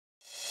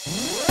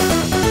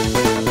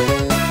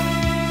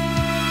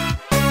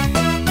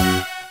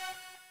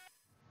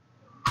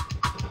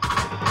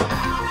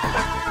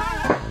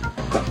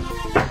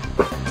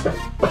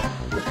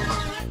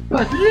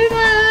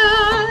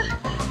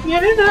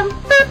Hi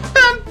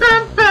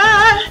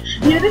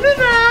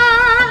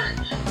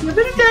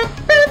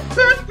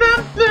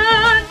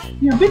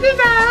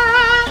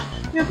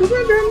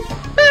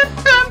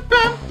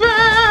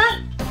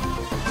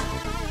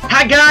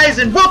guys,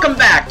 and welcome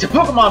back to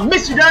Pokemon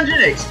Mystery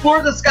Dungeon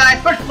Explore the Sky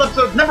Special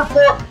Episode number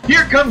 4.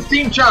 Here comes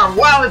Team Charm.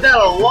 Wow, is that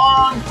a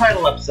long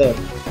title episode?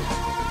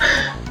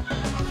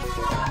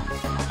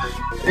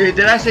 Did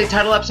I say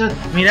title episode?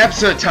 I mean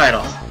episode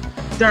title.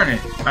 Darn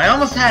it. I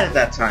almost had it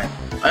that time.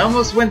 I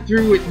almost went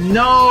through with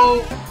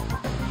no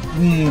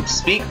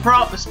speakage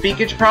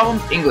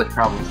problems? English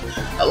problems.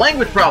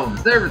 Language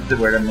problems. There's the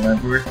word I'm looking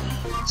for.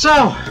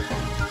 So,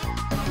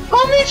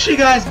 I'll meet you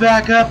guys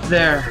back up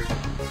there.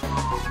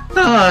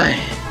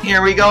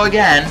 Here we go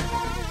again.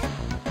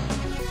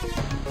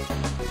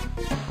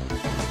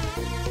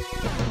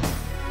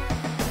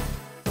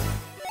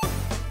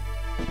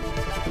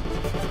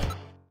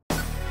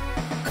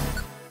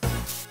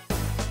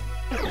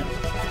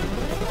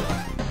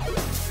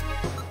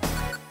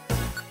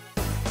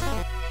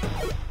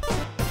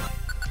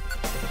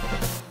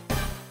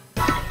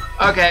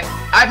 Okay,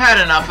 I've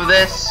had enough of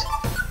this.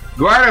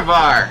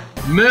 Gardevoir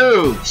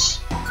moves.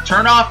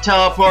 Turn off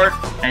Teleport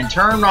and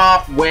turn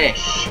off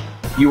Wish.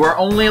 You are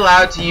only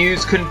allowed to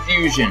use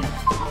Confusion.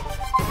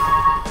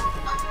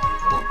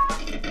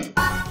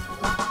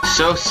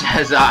 So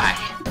says I.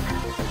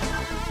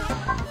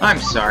 I'm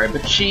sorry,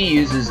 but she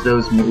uses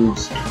those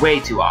moves way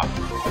too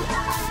often.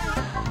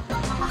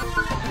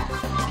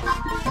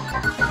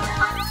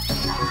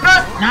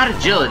 Not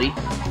agility.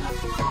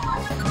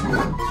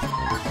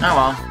 Oh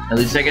well, at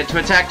least I get to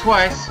attack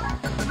twice.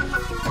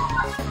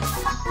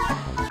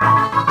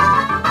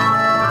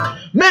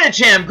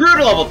 Medicham grew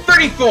to level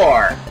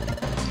 34!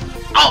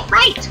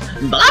 Alright!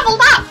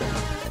 Leveled up!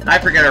 I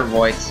forget her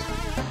voice.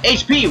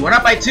 HP went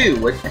up by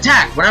 2,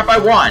 attack went up by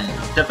 1,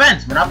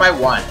 defense went up by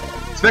 1,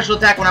 special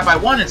attack went up by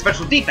 1, and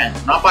special defense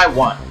went up by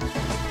 1.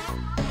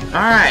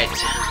 Alright.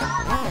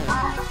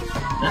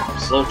 Oh,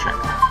 slow track.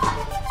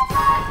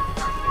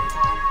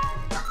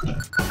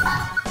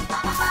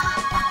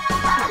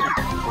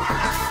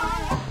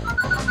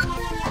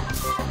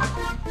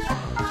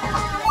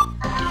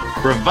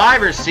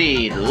 Reviver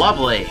Seed,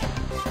 lovely.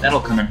 That'll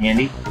come in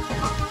handy.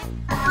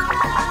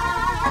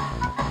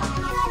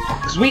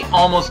 Because we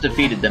almost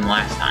defeated them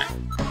last time.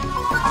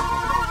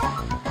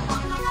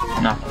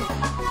 Nothing.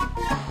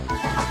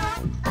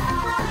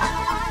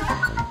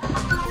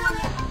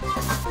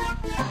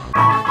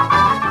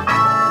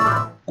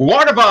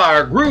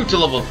 Gardevoir grew to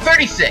level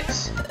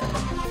 36.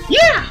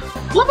 Yeah!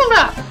 Leveled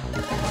up!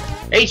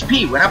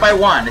 HP went up by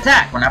 1,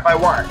 attack went up by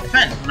 1,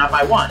 defense went up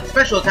by 1,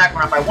 special attack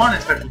went up by 1,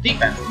 and special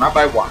defense went up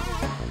by 1.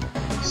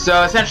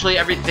 So essentially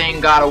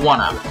everything got a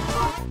 1-up.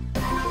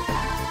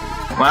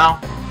 Well,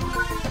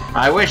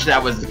 I wish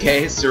that was the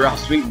case, or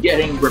else we'd be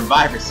getting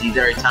Reviver Seeds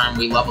every time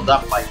we leveled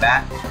up like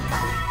that.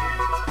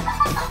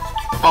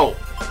 Oh,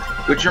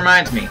 which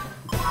reminds me.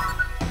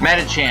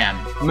 Medicham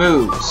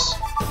moves.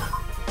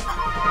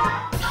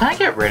 Can I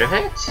get rid of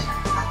it?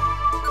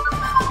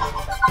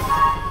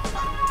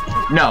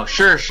 No,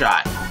 Sure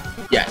Shot.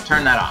 Yeah,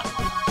 turn that on.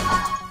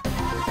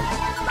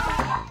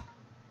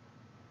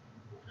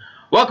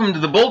 Welcome to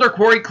the Boulder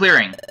Quarry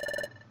Clearing.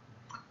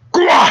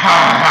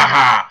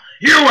 Gwahahaha!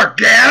 You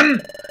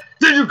again?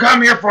 Did you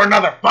come here for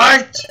another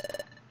fight?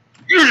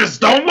 You just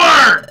don't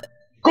learn!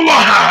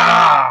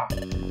 Gwahahaha!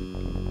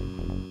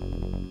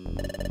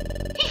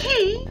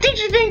 Did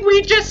you think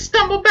we'd just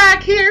stumble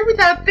back here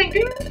without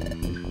thinking?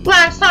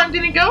 Last time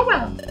didn't go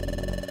well.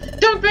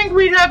 Don't think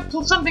we'd have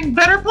something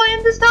better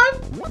planned this time?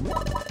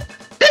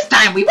 This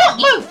time we won't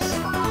lose!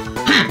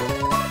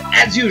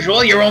 As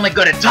usual, you're only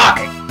good at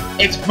talking.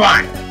 It's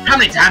fine. How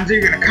many times are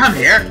you gonna come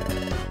here?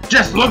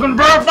 Just looking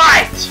for a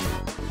fight!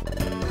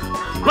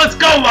 Let's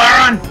go,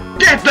 Lauren!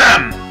 Get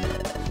them!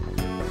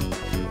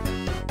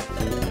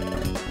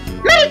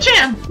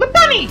 Medicham! The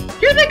bunny!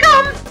 Here they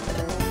come!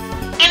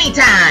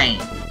 Anytime!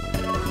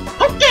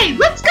 Okay,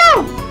 let's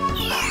go!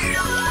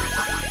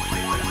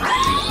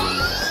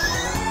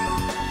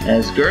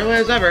 As girly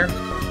as ever.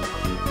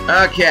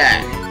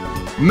 Okay.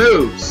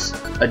 Moves.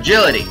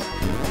 Agility.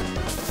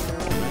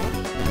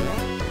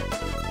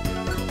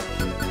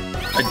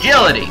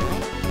 Agility.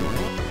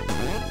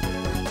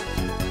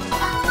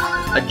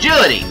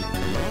 Agility.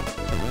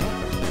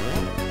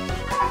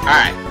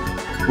 Alright.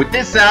 With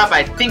this setup,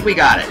 I think we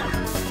got it.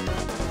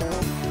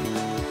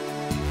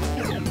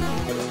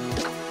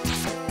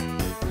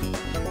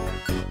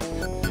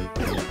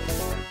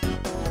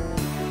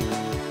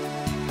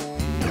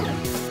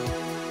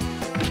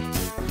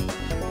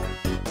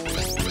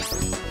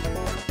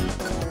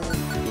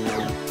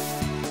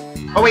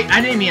 Oh wait,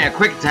 I didn't mean a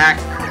quick attack.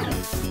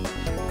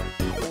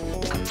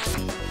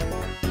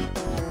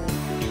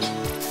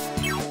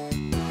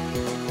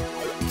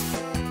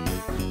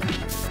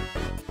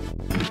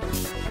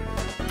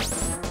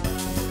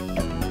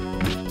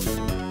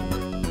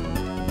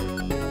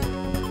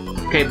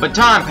 Okay,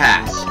 Baton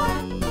Pass.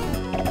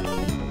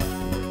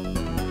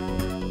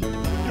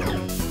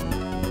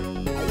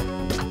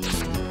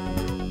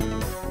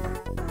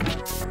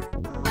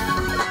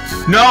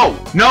 No!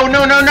 No,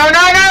 no, no, no, no,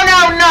 no, no,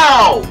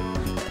 no!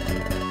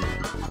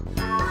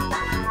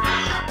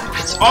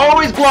 It's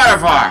always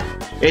Guadavar!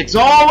 It's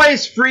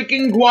always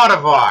freaking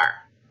Guadavar!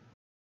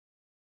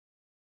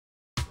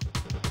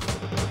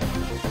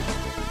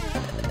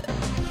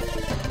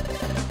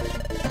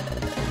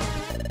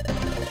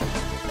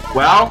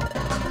 Well,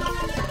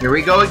 here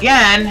we go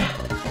again.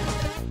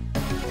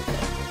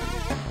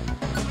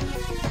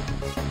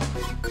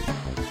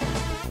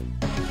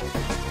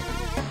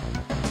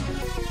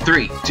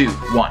 Three, two,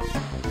 one.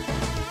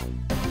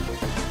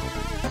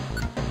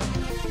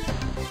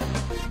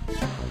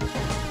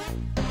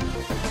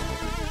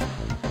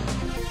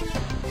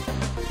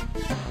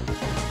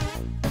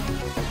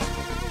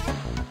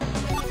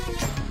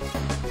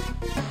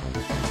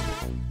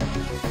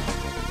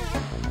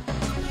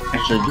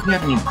 Actually, do we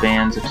have any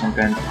bands of some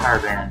kind? Power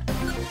band.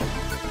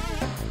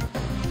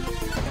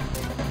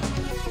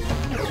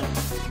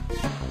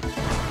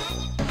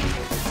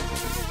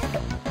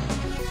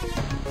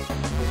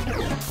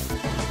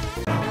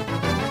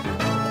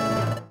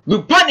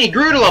 Luputni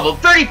grew to level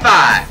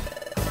 35!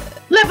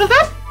 Leveled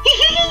up?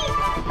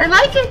 I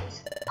like it!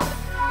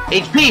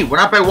 HP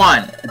went up by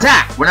 1.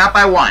 Attack went up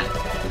by 1.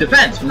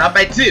 Defense went up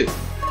by 2.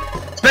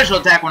 Special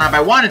attack went up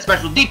by 1 and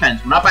special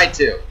defense went up by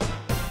 2.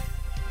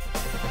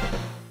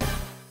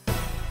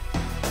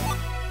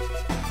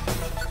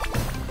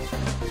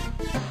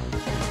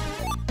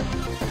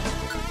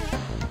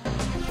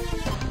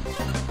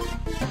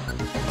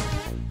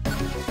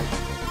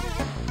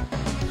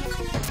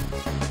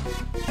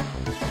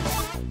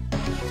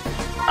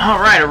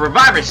 Alright, a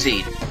Reviver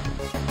Seed.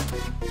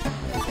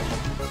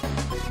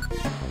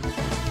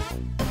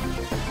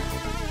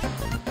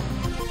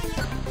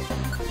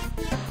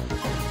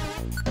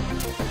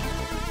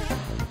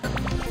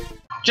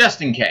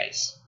 Just in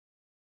case.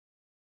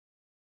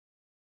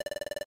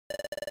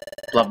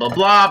 Blah blah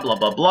blah, blah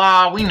blah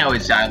blah. We know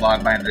his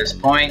dialogue by this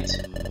point.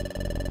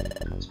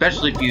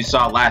 Especially if you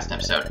saw last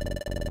episode.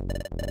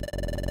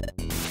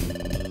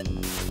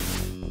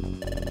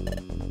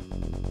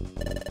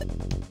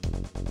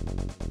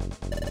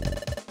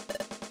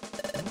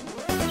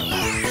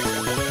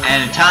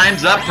 And it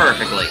times up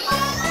perfectly.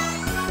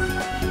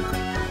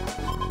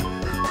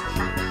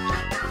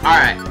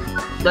 Alright,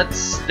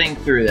 let's think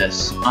through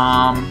this.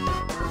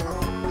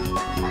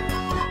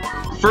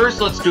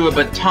 First, let's do a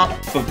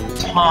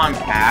baton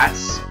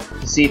pass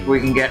to see if we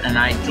can get an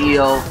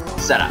ideal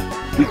setup.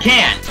 We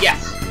can,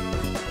 yes!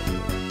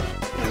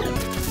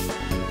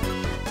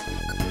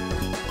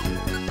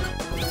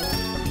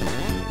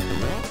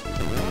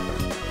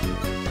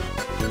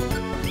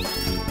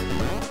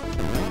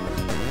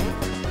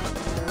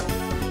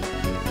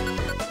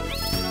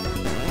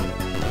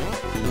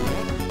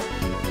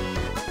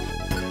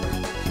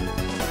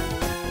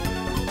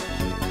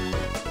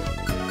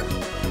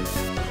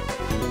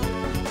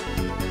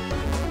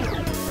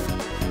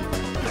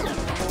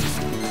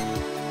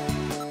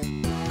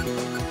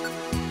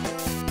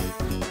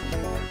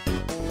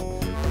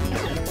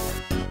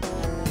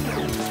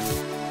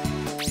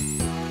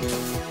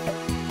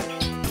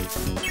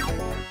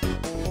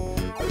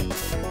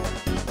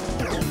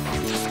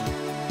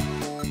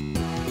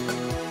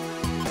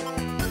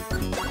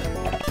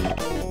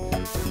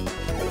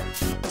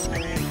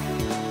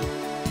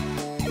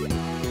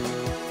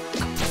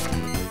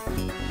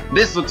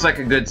 This looks like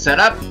a good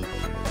setup.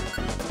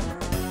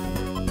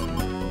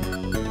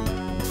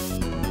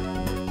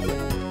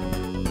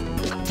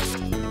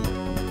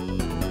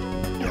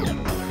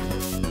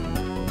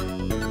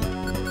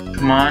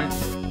 Come on.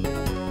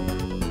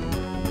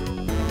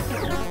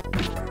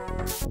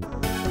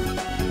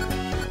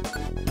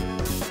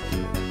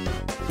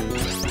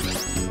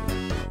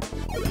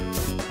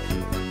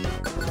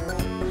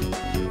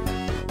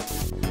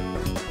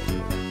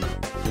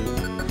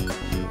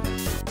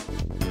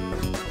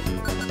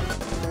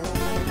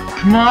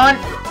 Come on.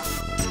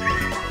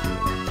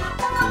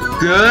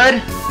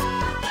 Good.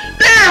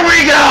 There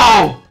we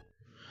go!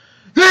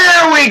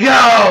 There we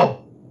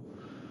go!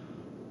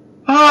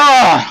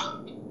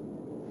 Oh!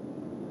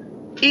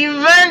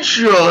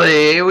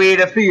 Eventually, we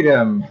defeat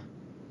him.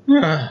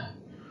 Oh.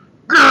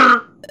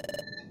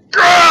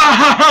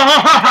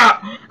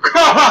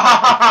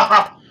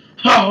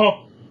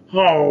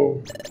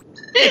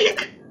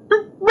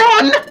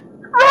 Run!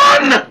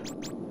 Run!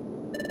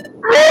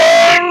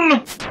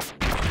 Run!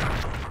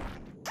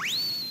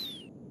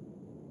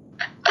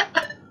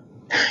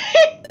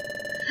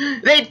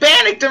 They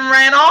panicked and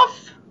ran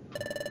off.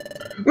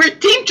 We're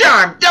Team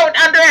Charm. Don't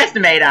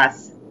underestimate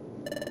us.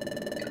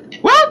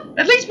 Well,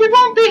 at least we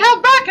won't be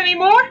held back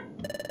anymore.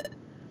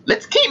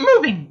 Let's keep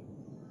moving.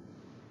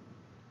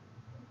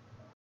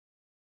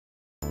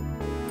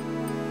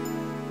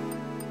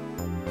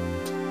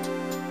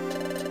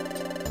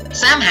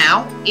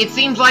 Somehow, it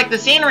seems like the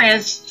scenery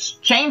has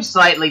changed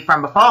slightly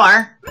from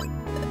before.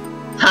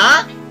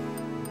 Huh?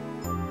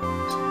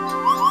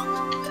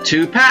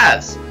 Two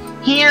paths.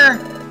 Here,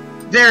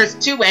 there's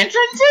two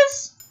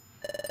entrances?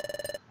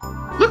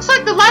 Looks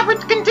like the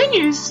labyrinth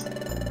continues.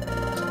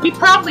 We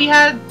probably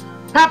have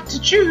to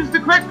choose the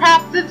correct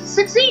path to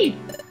succeed.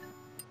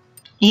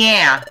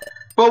 Yeah,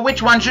 but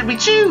which one should we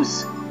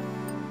choose?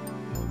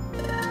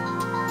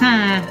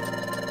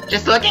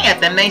 Just looking at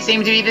them, they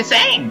seem to be the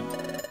same.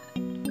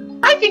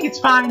 I think it's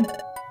fine.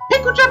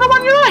 Pick whichever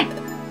one you like.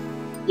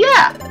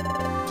 Yeah,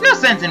 no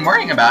sense in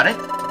worrying about it.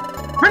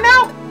 For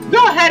now,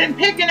 go ahead and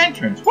pick an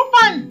entrance. We'll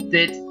find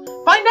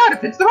out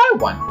if it's the right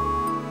one.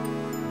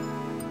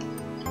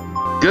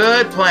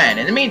 Good plan.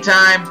 In the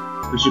meantime,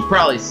 we should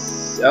probably...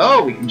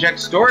 Oh, we can check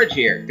storage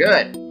here.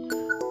 Good.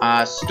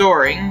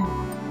 Storing.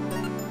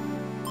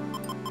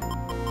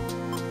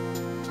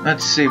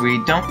 Let's see,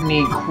 we don't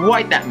need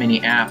quite that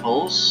many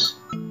apples.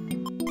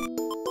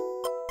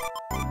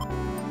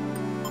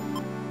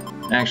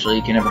 Actually,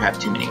 you can never have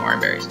too many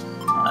orange berries.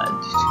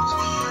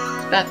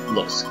 That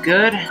looks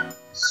good.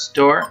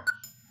 Store.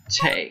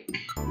 Take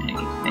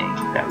anything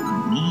that we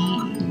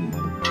need.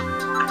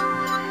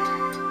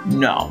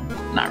 No,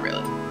 not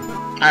really.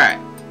 Alright.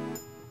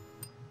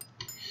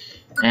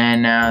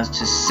 And now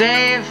to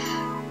save.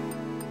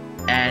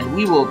 And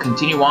we will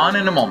continue on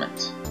in a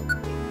moment.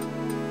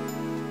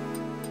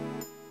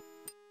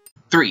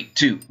 3,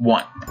 2,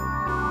 1.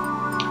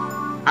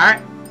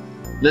 Alright.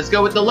 Let's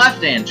go with the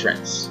left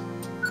entrance.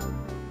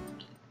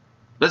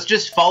 Let's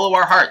just follow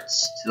our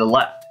hearts to the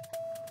left.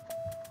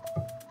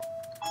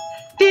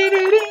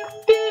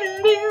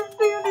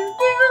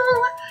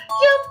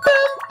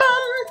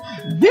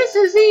 This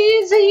is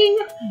easy.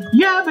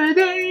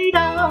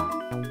 Yabba-da-da.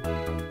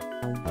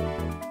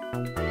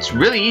 It's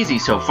really easy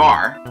so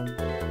far.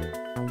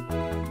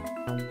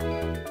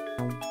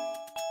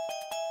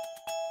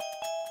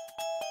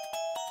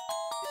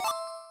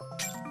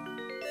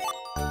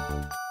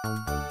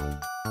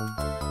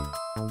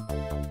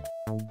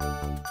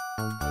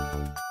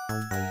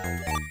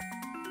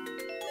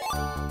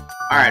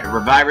 Alright, a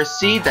reviver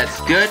seed, that's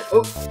good.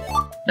 Oh,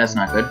 that's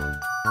not good.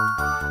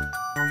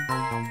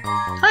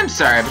 I'm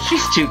sorry, but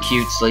she's too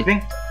cute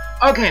sleeping.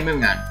 Okay,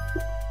 moving on.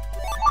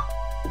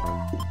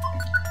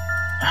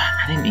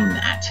 I didn't mean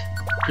that.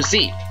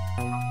 Proceed.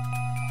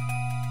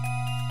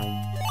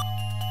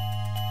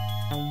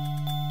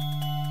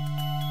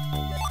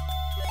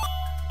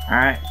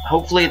 Alright,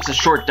 hopefully it's a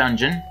short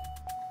dungeon.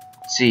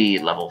 Let's see,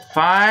 level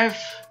 5.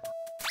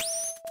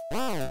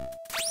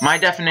 My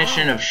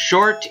definition of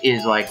short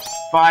is like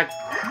 5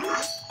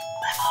 levels.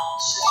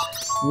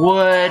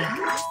 Wood.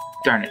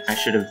 Darn it, I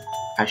should have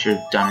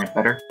done it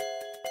better.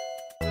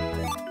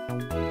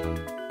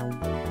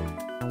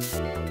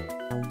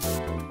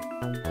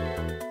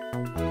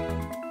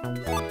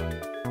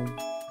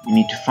 We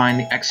need to find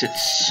the exit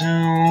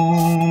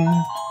soon.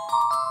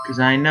 Cause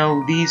I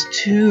know these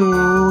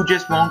two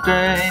just won't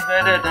they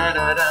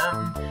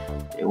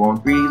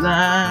won't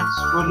relax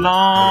for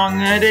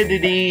long.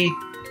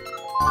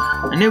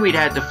 I knew we'd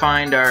had to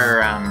find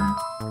our,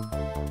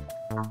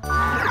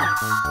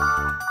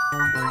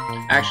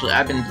 Actually,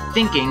 I've been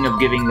thinking of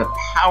giving the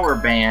power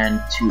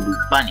band to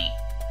Bunny.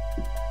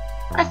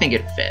 I think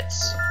it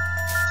fits.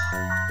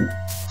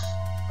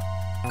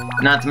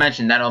 Not to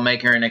mention, that'll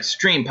make her an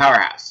extreme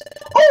powerhouse.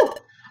 Oh!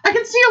 I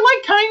can see a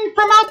light coming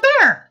from out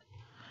there!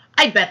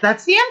 I bet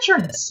that's the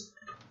entrance!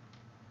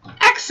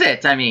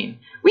 Exit, I mean.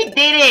 We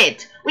did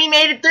it! We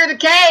made it through the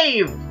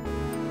cave!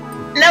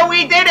 No,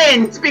 we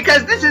didn't!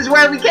 Because this is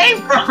where we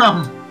came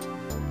from!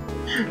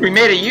 We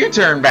made a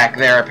U-turn back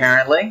there,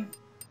 apparently.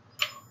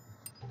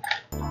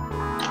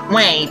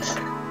 Wait,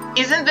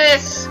 isn't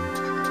this...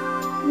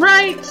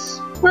 right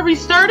where we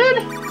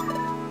started?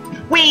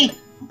 We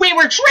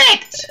were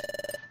tricked!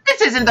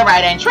 This isn't the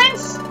right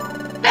entrance!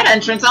 That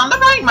entrance on the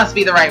right must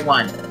be the right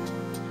one!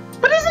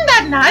 But isn't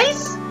that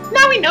nice?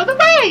 Now we know the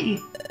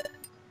way!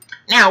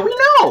 Now we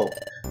know!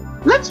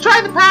 Let's try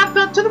the path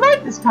up to the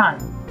right this time.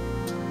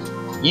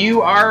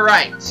 You are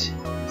right.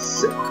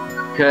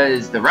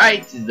 Because the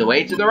right is the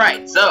way to the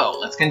right. So,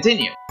 let's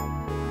continue.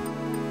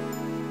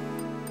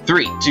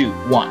 3, 2,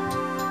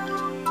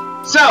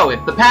 1. So,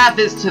 if the path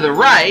is to the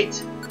right,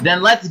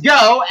 then let's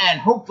go and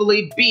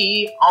hopefully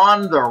be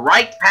on the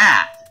right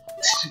path.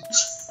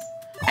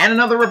 And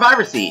another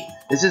reviver seed.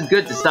 This is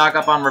good to stock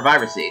up on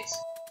reviver seeds.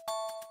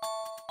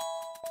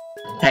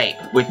 Hey,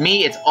 with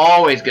me, it's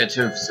always good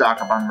to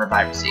stock up on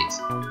reviver seeds.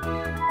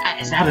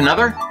 Is that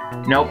another?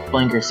 Nope,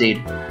 blinker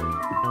seed.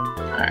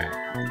 Alright.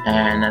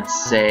 And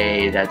let's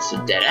say that's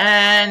a dead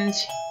end.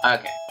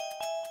 Okay.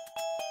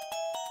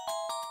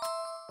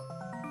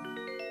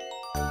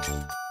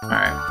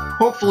 Alright.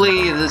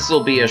 Hopefully this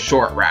will be a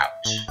short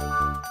route.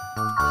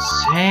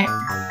 See?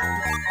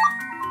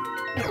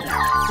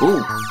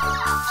 Ooh.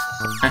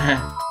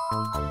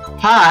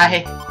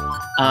 Hi.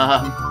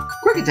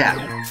 Quick attack.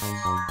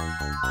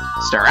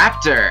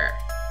 Staraptor.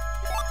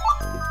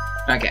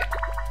 Okay.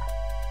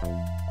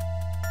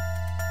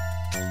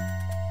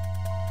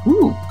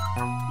 Ooh.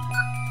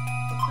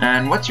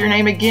 And what's your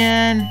name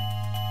again?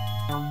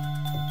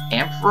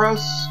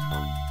 Ampharos?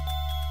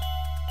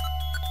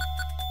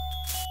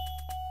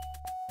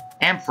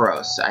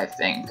 Ampharos, I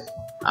think,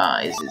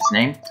 is its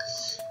name.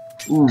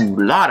 Ooh,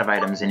 a lot of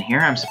items in here.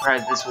 I'm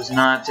surprised this was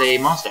not a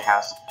monster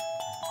house.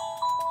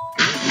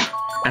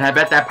 And I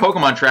bet that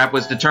Pokemon trap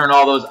was to turn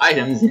all those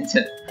items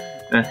into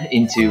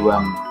into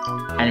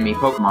enemy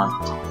Pokemon.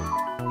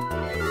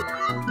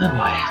 Oh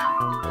boy.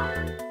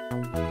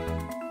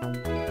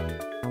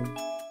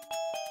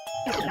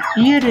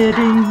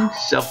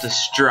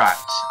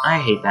 Self-destruct. I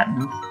hate that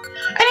move.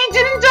 And he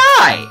didn't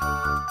die!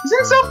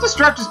 Isn't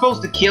self-destruct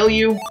supposed to kill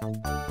you?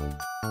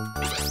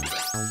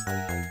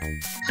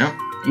 Nope.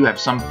 You have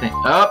something.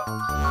 Oh!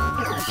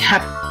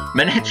 Yep.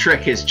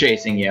 Manectric is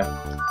chasing you.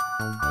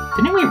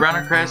 Didn't we run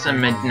across a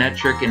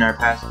Manectric in our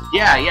past?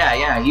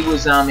 Yeah. He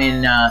was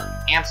in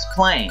Amp's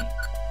plane.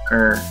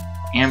 Or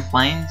Amp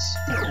Plains?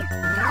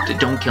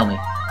 Don't kill me.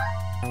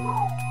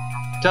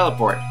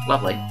 Teleport.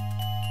 Lovely.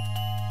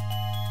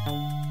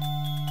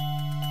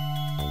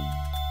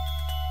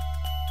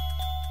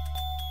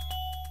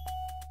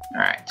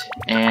 Alright.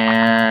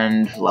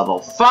 And level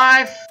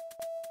 5.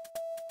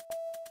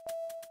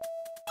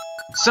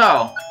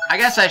 So, I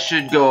guess I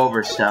should go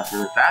over stuff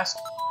really fast.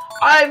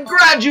 I've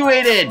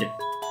graduated!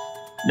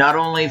 Not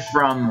only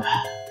from...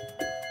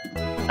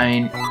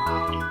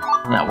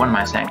 no, what am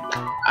I saying?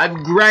 I've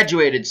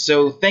graduated,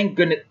 so thank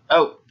goodness...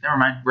 Oh, never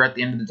mind. We're at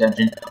the end of the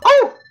dungeon.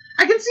 Oh!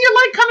 I can see a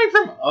light coming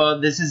from... Oh,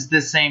 this is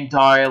the same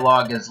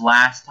dialogue as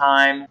last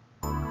time.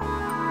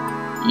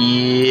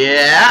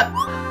 Yep.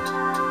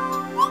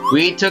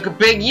 We took a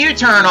big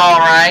U-turn,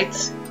 alright.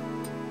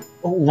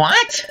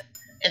 What?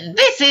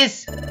 This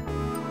is...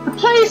 the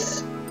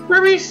place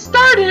where we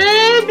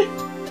started!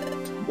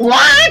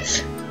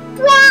 What?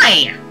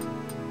 Why?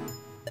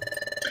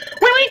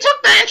 When we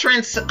took the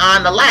entrance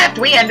on the left,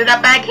 we ended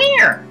up back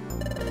here.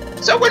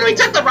 So when we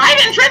took the right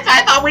entrance,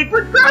 I thought we'd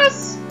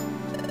progress.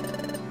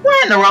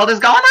 What in the world is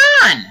going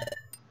on?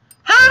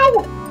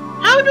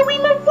 How do we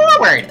move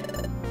forward?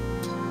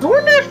 I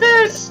wonder if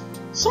there's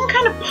some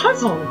kind of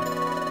puzzle.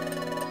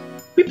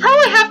 We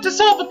probably have to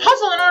solve the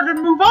puzzle in order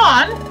to move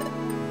on.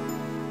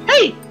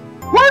 Hey,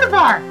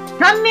 Wardavar,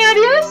 got any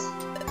ideas?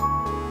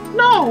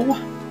 No,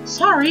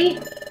 sorry,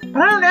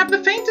 but I don't have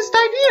the faintest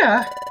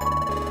idea.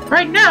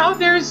 Right now,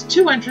 there's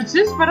 2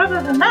 entrances, but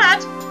other than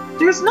that,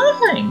 there's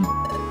nothing.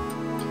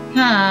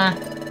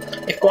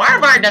 If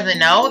Guarvar doesn't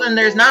know, then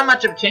there's not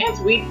much of a chance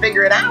we'd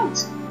figure it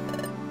out.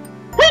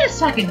 Wait a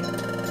second.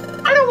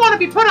 I don't want to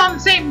be put on the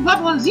same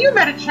level as you,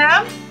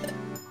 Metachamp.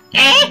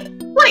 Eh?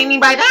 What do you mean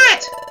by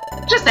that?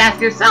 Just ask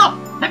yourself.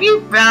 Have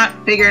you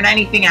figured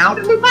anything out,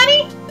 Blue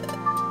Bunny?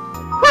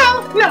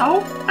 Well,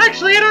 no.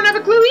 Actually, I don't have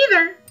a clue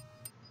either.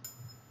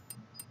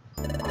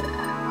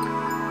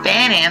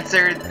 Fan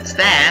answered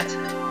that,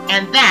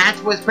 and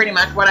that was pretty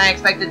much what I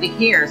expected to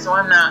hear, so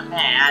I'm not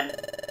mad.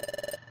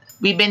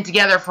 We've been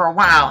together for a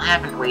while,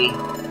 haven't we?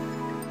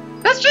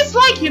 That's just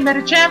like you,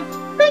 Metachamp.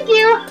 Thank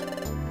you.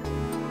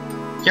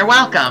 You're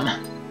welcome.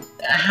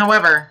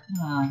 However,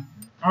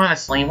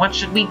 honestly, what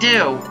should we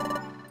do?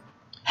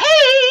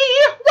 Hey!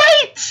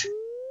 Wait!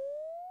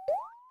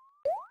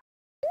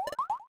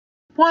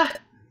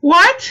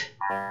 What?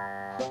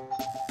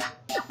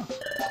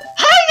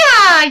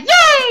 Hiya!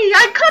 Yay!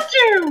 I caught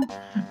you!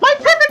 My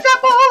perfect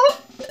apple!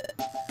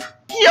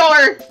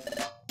 Your...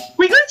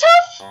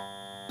 Wigglytuff?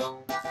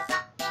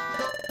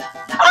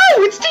 Oh,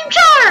 it's Team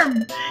Charm!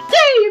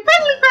 Yay,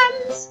 friendly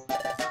friends!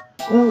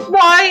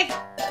 Why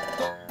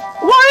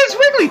is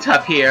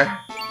Wigglytuff here?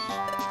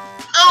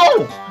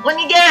 Oh, let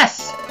me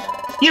guess!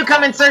 You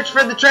come and search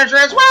for the treasure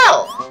as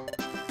well!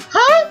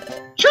 Huh?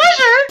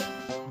 Treasure?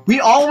 We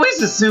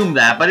always assume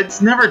that, but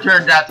it's never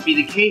turned out to be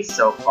the case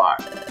so far.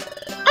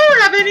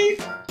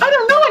 I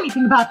don't know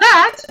anything about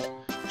that!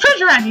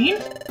 Treasure, I mean!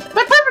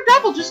 My perfect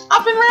apple just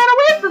up and ran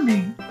away from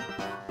me!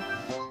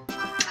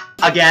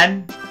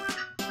 Again?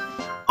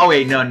 Oh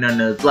wait, no.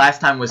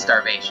 Last time was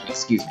starvation,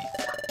 excuse me.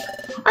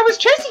 I was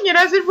chasing it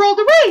as it rolled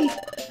away,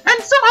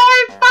 and somehow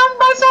I found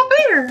myself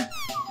here.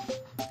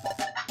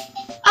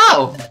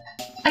 Oh,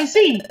 I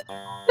see.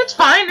 It's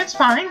fine.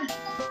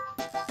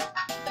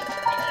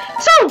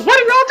 So, what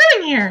are you all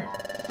doing here?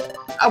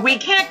 We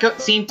can't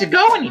seem to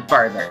go any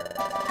further.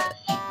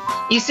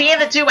 You see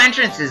the 2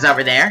 entrances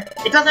over there?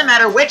 It doesn't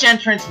matter which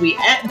entrance we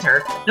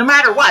enter, no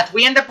matter what,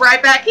 we end up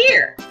right back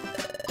here.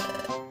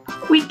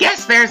 We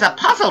guess there's a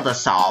puzzle to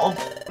solve,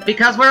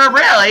 because we're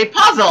really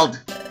puzzled.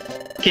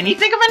 Can you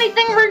think of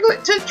anything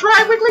to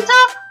try,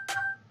 Wigglytuff?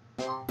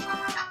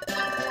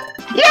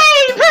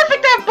 Yay!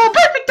 Perfect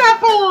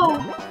apple!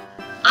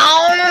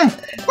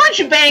 Weren't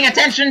you paying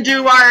attention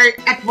to our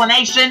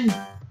explanation?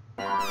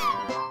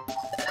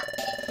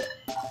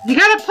 You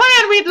got a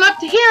plan, we'd love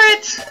to hear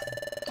it.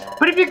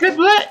 But if you could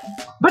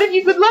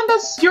lend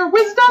us your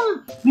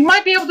wisdom, we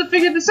might be able to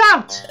figure this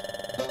out.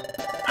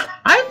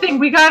 I think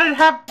we gotta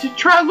have to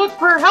look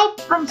for help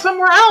from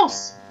somewhere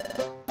else.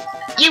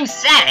 You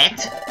said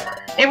it.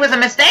 It was a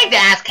mistake to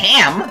ask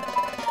him.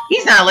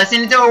 He's not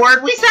listening to a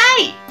word we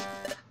say.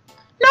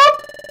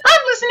 Nope,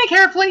 I'm listening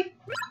carefully.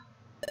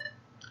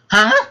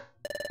 Huh?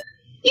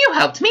 You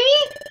helped me?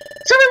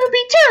 So it would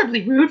be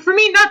terribly rude for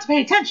me not to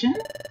pay attention.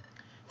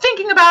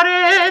 Thinking about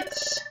it,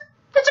 it's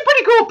a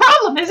pretty cool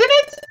problem, isn't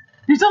it?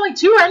 There's only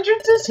 2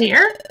 entrances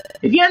here.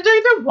 If you enter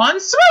either one,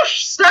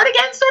 swoosh! Start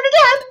again!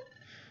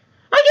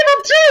 I give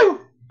up too!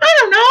 I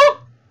don't know!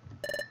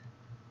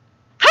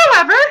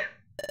 However,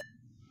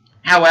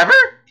 However,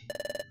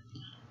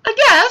 I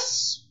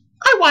guess,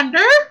 I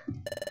wonder,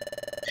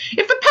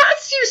 if the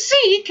paths you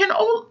see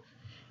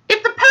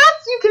if the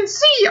paths you can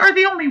see are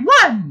the only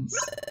ones,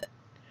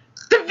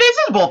 the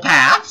visible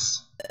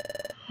paths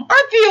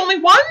aren't the only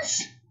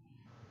ones?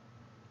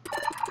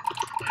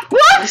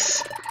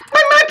 Whoops!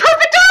 My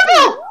perfect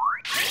double!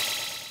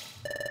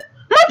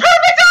 My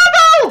perfect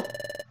double!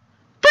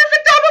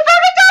 Perfect double,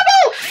 perfect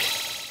double!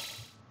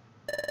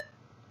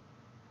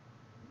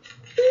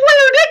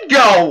 Where'd it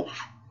go?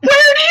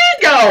 Where'd he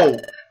go?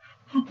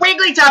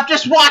 Wigglytuff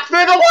just walked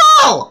through the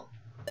wall!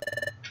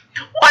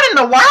 What in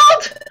the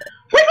world?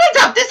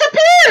 Wigglytuff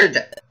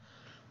disappeared!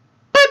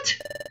 But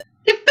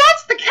if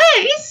that's the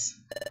case,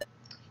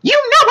 you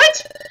know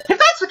it! If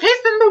that's the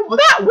case, then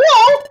that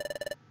wall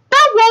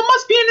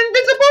must be an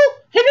invisible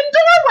hidden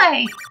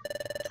doorway!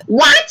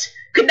 What?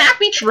 Could that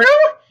be true?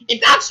 If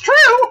that's true,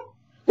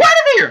 get out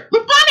of here!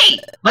 Look funny!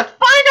 Let's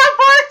find out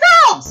for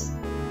ourselves!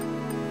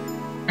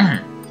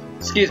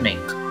 Excuse me,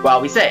 while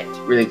we say it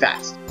really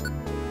fast.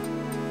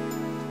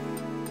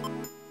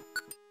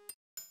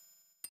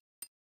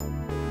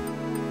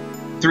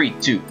 Three,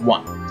 two,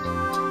 one.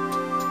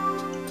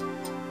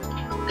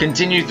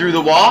 Continue through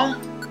the wall?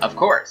 Of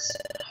course.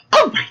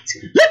 Alright,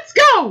 let's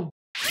go!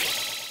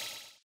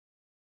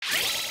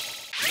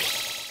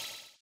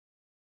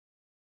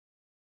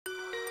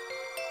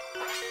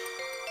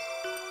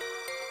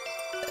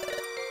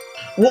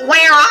 Well,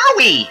 where are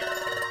we?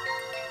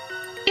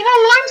 In a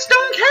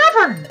limestone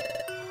cavern!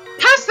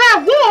 Past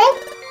that wall,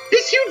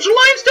 this huge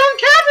limestone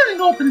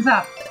cavern opens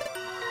up!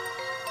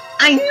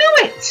 I knew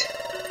it!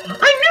 I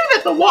knew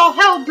that the wall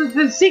held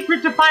the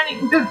secret to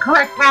finding the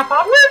correct path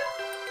onward!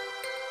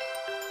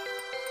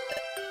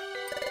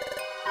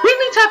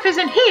 Wigglytuff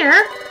isn't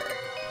here!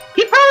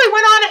 He probably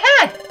went on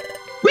ahead!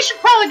 We should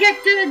probably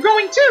get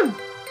going too!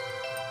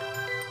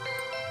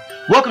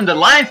 Welcome to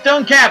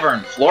Limestone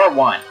Cavern, Floor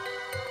 1.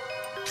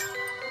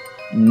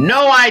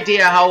 No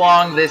idea how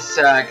long this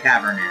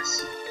cavern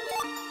is.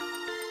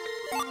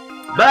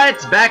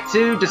 But back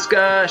to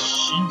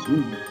discussions.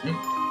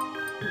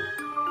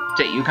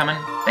 Jay, you coming?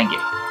 Thank you.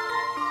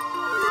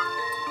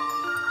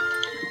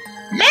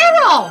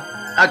 Meryl!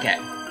 Okay.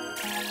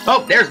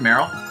 Oh, there's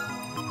Meryl.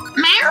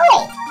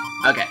 Meryl!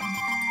 Okay.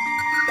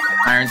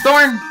 Iron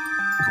Thorn.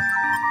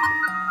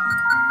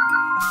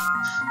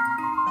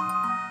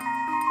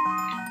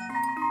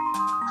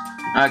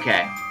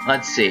 Okay,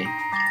 let's see.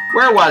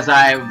 Where was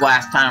I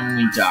last time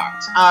we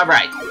talked?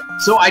 Right.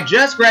 So I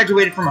just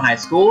graduated from high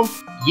school.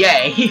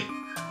 Yay.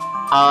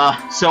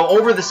 So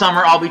over the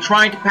summer, I'll be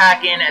trying to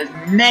pack in as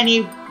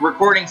many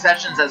recording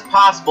sessions as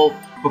possible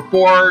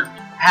before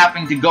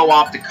having to go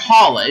off to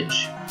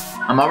college.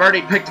 I've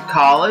already picked a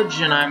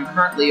college, and I'm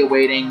currently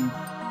awaiting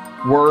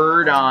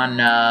word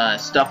on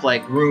stuff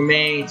like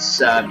roommates,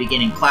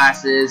 beginning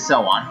classes,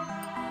 so on.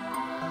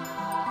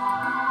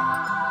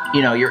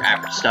 You know, your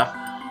average stuff.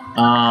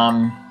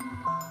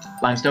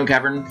 Limestone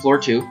Cavern, Floor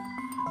 2.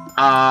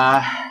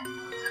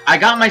 I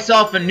got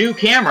myself a new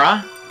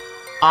camera.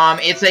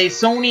 It's a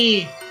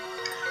Sony...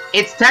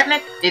 It's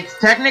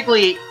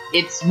technically...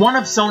 It's one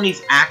of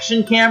Sony's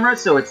action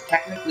cameras, so it's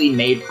technically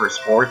made for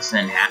sports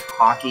and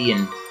hockey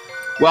and...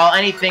 Well,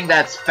 anything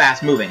that's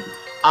fast-moving.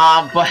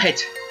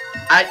 But...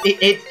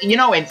 you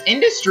know, it's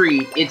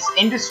industry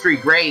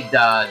grade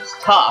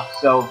stuff,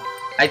 so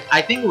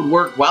I think it would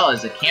work well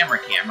as a camera.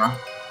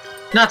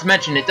 Not to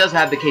mention, it does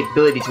have the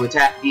capability to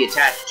be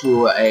attached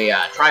to a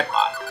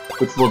tripod,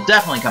 which will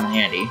definitely come in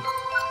handy.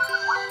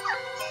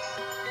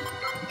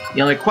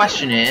 The only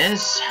question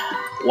is,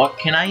 what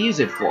can I use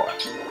it for?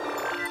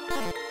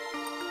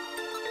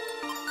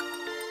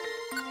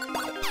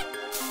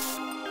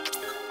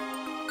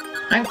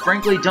 I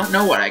frankly don't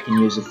know what I can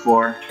use it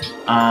for.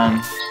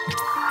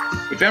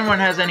 If anyone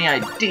has any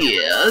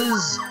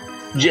ideas,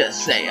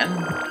 just saying.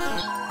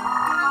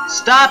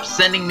 Stop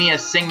sending me a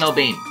signal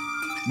beam.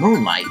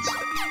 Moonlight?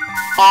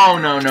 Oh,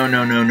 no.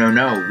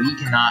 We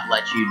cannot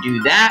let you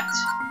do that.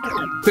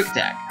 Quick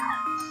attack.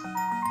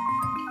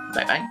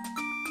 Bye-bye.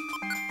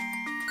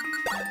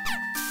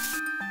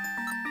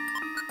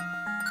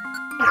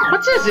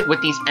 What is it with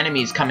these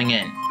enemies coming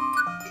in?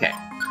 Okay.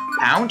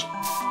 Pound.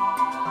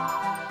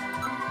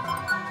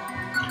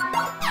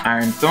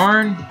 Iron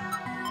Thorn.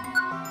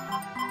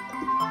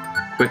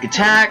 Quick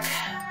attack.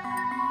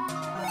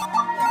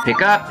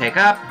 Pick up.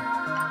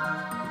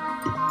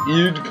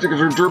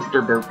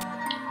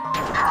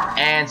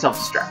 And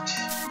self-destruct.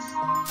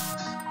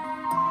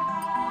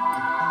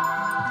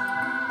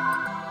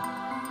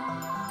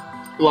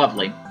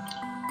 Lovely.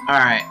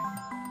 Alright.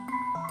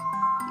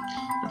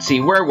 Let's see,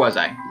 where was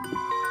I?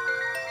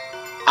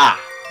 Ah,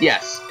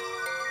 yes.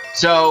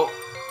 So,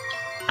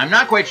 I'm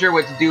not quite sure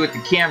what to do with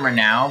the camera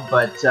now,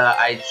 but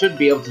I should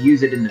be able to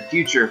use it in the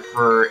future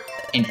for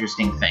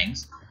interesting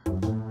things.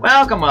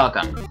 Welcome.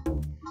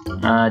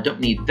 Don't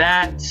need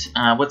that.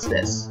 What's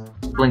this?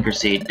 Blinker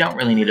seed. Don't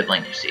really need a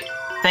blinker seed.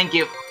 Thank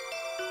you.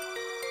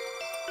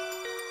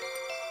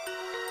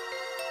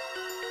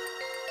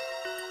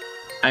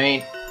 I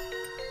mean,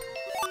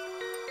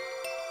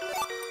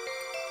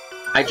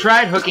 I I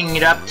tried hooking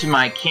it up to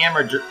my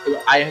camera.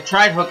 I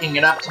tried hooking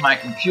it up to my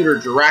computer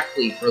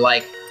directly for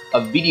like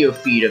a video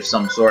feed of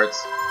some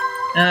sorts.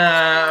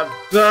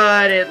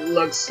 But it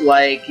looks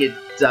like it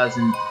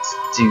doesn't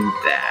do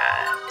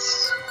that.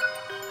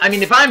 I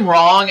mean, if I'm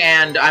wrong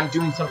and I'm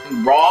doing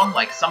something wrong,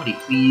 like, somebody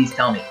please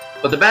tell me.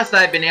 But the best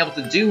I've been able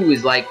to do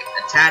is, like,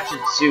 attach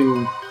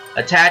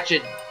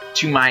it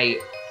to my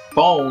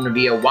phone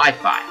via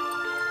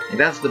Wi-Fi. Like,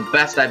 that's the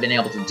best I've been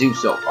able to do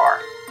so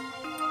far.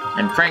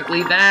 And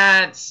frankly,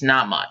 that's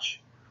not much.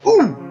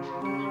 Ooh!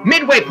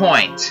 Midway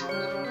point!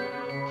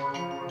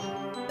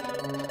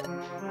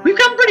 We've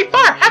come pretty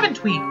far,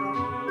 haven't we?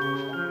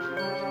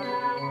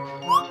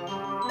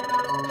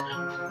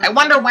 I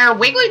wonder where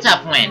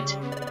Wigglytuff went.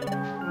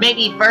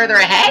 Maybe further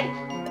ahead?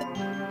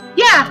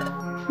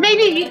 Yeah,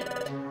 maybe.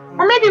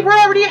 Or maybe we're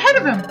already ahead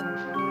of him.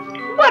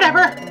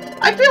 Whatever.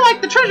 I feel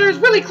like the treasure is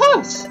really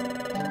close.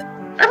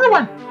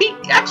 Everyone, be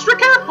extra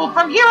careful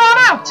from here on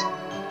out.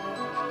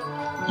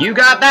 You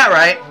got that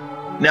right.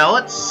 Now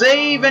let's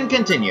save and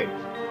continue.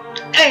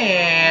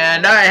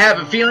 And I have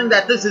a feeling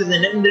that this is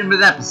an end of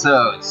an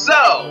episode.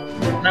 So,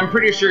 and I'm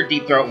pretty sure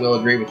Deep Throat will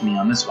agree with me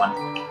on this one.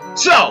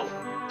 So,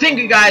 thank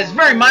you guys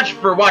very much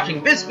for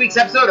watching this week's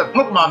episode of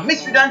Pokemon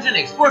Mystery Dungeon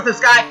Explores the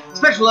Sky,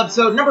 special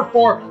episode number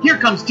 4, Here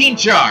Comes Team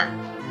Char.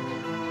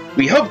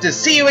 We hope to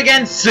see you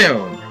again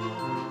soon.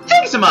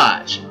 Thanks so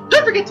much.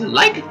 Don't forget to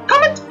like,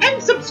 comment,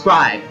 and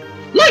subscribe.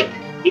 Like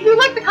if you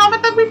like the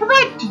comment that we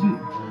provided to you.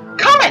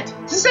 Comment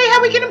to say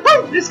how we can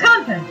improve this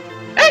content.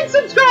 And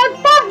subscribe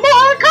for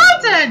more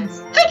content.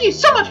 Thank you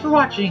so much for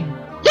watching.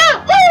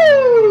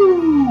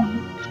 Yahoo!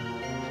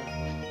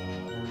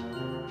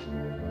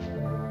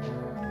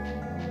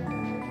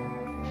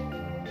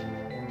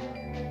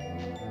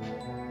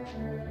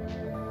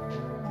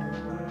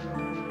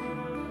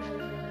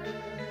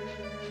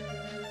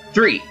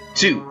 Three,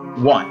 2,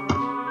 1.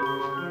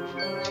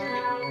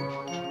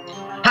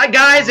 Hi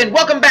guys, and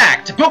welcome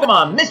back to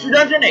Pokemon Mystery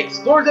Dungeon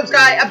Explorers of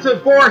Sky,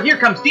 Episode 4, Here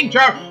Comes Team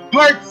Char,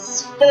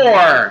 Parts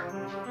 4,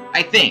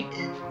 I think.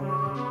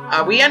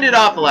 We ended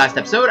off the last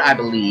episode, I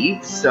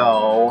believe,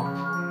 so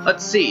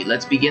let's see,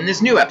 let's begin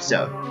this new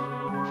episode.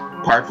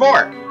 Part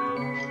 4.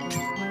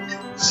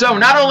 So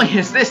not only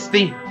is this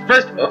the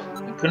first... Oh,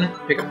 we couldn't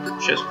pick up the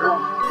chest roll?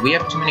 Do we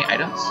have too many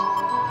items?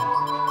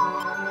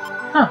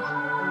 Huh.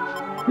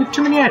 We have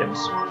too many items.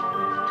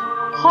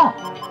 Huh.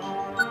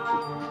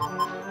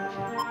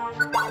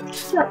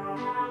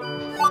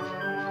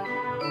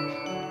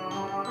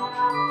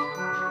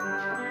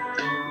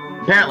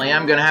 Apparently,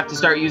 I'm gonna have to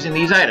start using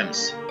these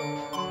items.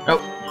 Oh.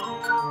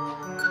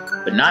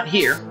 But not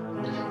here.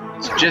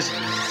 It's just...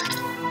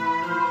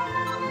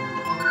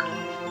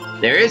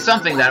 There is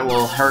something that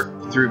will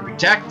hurt through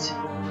Protect.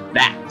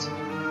 That.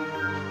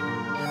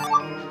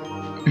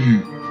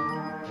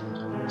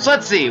 So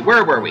let's see,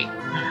 where were we?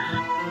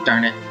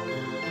 Darn it.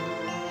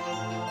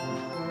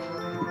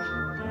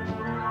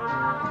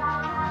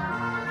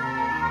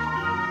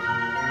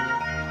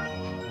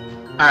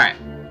 Alright.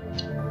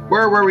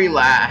 Where were we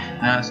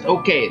last?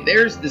 Okay,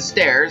 there's the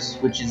stairs,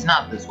 which is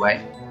not this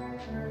way.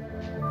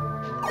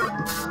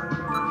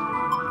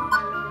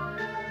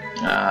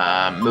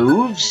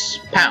 Moves.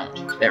 Pound.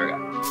 There we go.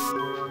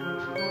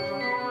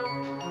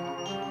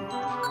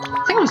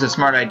 I think it was a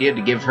smart idea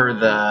to give her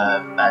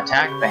the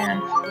attack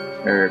band.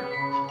 Or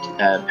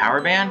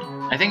power band?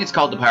 I think it's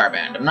called the power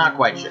band. I'm not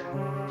quite sure.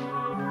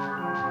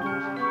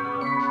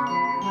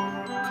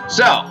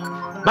 So,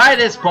 by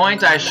this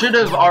point, I should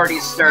have already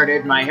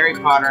started my Harry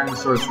Potter and the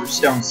Sorcerer's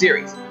Stone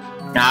series.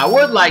 Now, I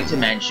would like to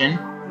mention,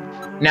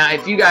 now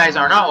if you guys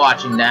are not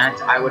watching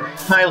that, I would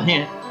highly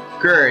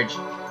encourage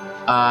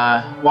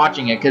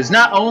watching it, because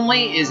not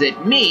only is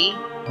it me,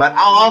 but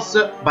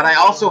I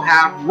also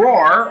have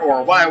Roar,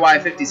 or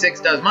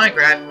YY56 Does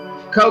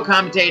Minecraft,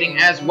 co-commentating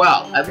as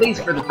well, at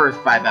least for the first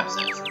 5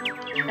 episodes.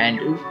 And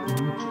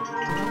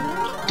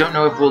don't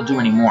know if we'll do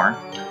any more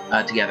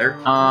together.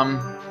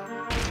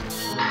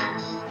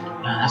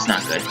 That's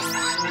not good.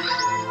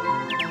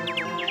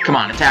 Come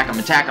on, attack him,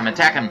 attack him,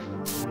 attack him.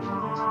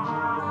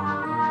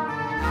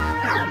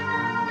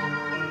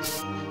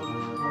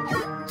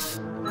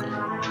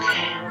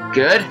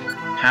 Good.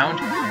 Pound.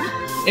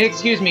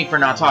 Excuse me for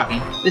not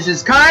talking. This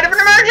is kind of an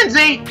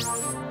emergency!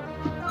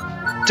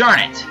 Darn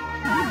it.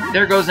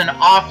 There goes an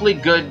awfully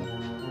good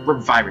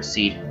Reviver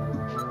Seed.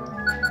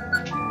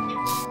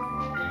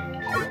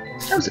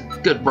 That was a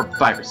good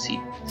Reviver Seed.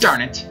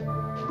 Darn it.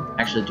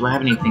 Actually, do I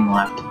have anything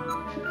left?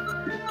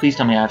 Please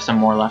tell me I have some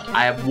more left.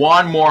 I have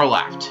 1 more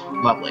left.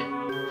 Lovely.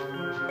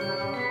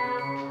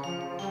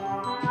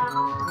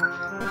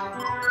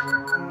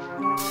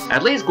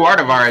 At least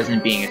Gardevoir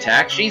isn't being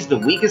attacked. She's the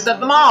weakest of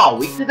them all.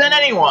 Weaker than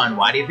anyone.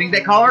 Why do you think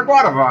they call her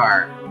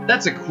Gardevoir?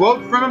 That's a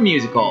quote from a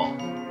musical.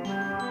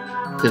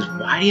 Because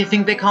why do you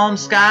think they call him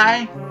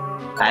Sky?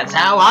 That's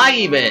how I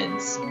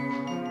evens.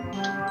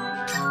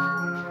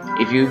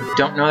 If you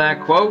don't know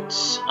that quote,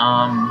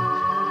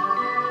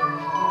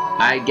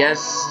 I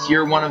guess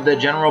you're one of the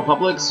general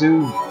publics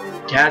who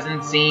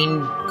hasn't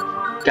seen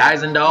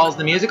Guys and Dolls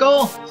the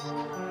musical?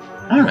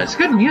 I don't know, it's a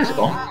good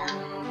musical.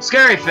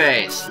 Scary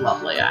face.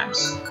 Lovely, Alright.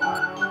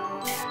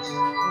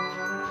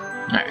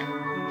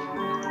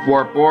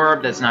 Warp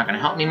orb, that's not gonna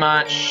help me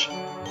much.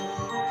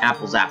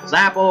 Apples, apples,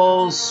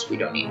 apples. We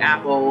don't need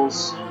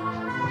apples.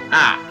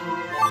 Ah.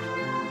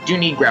 Do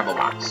need gravel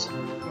box.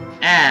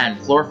 And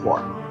floor 4.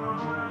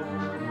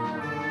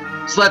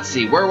 So let's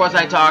see, where was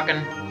I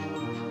talking?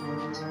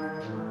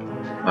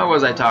 What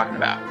was I talking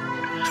about?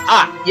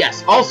 Ah,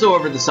 yes, also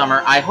over the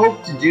summer, I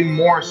hope to do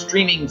more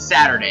streaming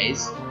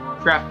Saturdays.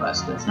 Trap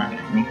bust, that's not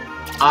gonna hit me.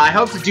 I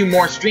hope to do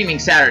more streaming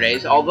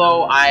Saturdays,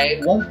 although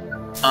I won't,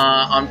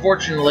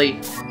 unfortunately,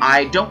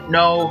 I don't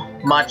know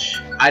much.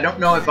 I don't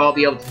know if I'll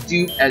be able to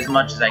do as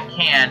much as I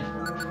can,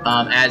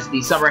 as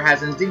the summer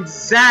hasn't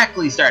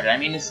exactly started. I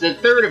mean, it's the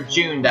 3rd of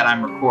June that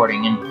I'm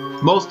recording,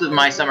 and most of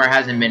my summer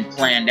hasn't been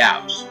planned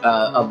out,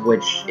 of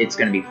which it's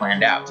going to be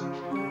planned out.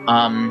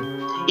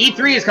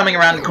 E3 is coming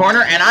around the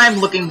corner, and I'm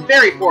looking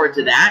very forward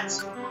to that.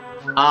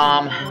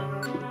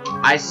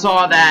 I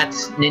saw that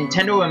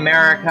Nintendo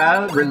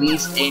America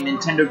released a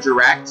Nintendo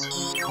Direct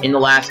in the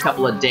last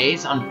couple of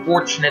days.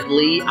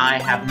 Unfortunately, I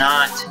have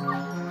not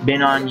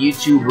been on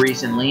YouTube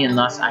recently, and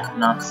thus I have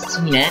not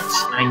seen it.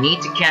 I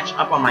need to catch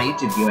up on my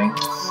YouTube viewing.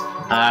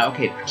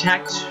 Okay,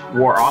 protect,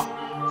 war off,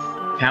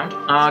 pound.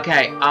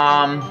 Okay,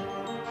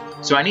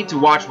 so I need to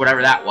watch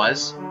whatever that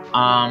was.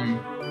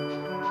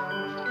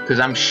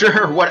 Because I'm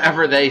sure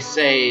whatever they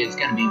say is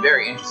going to be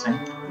very interesting.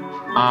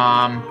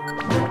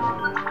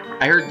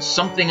 I heard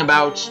something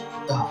about...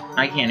 Oh,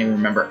 I can't even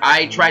remember.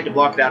 I tried to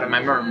block it out of my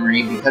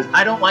memory because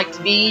I don't like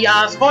to be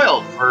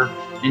spoiled for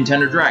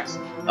Nintendo Directs.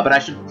 But I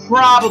should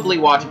probably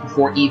watch it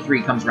before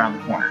E3 comes around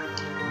the corner.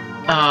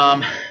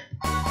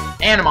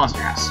 And a Monster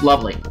House.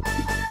 Lovely.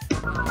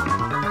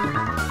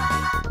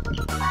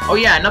 Oh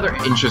yeah, another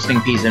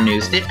interesting piece of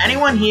news. Did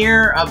anyone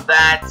hear of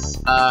that,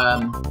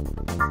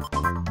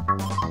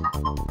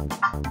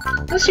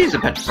 let's use a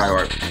Petrify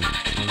Orb.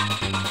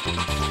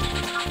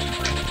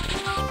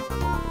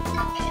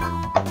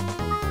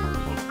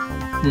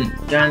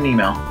 Got an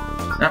email.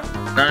 Nope,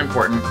 not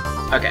important.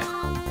 Okay.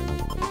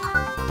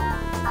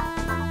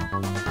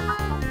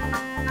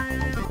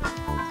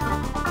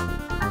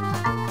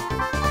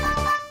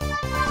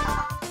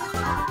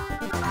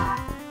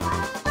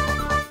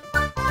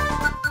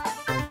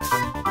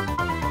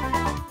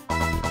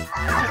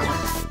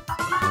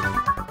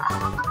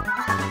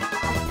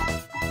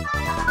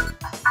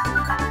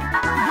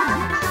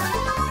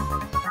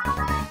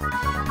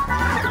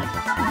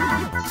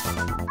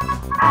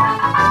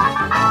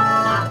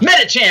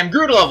 Medicham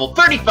grew to level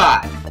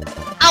 35!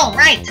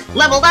 Alright,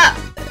 leveled up!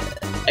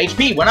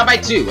 HP went up by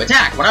 2,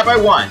 attack went up by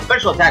 1,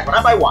 special attack went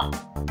up by 1.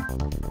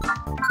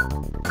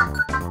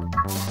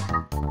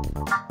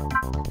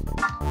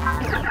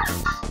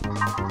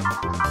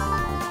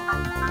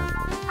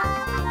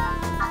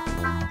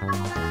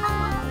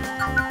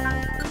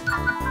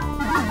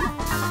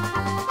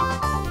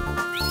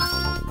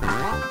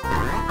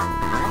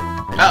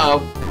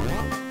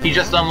 Uh-oh. He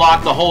just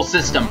unlocked the whole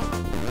system.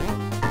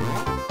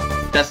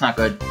 That's not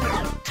good.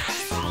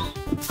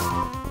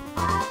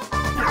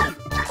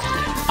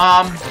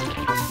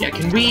 Yeah,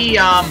 can we,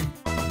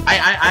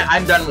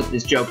 I'm done with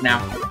this joke now.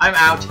 I'm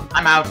out.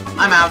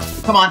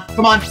 Come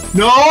on.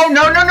 No,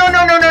 they're gonna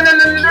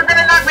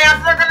knock me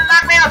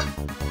out,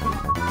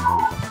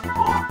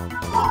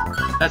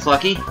 That's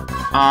lucky.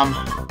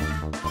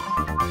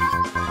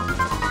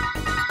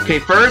 Okay,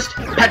 first,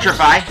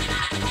 Petrify.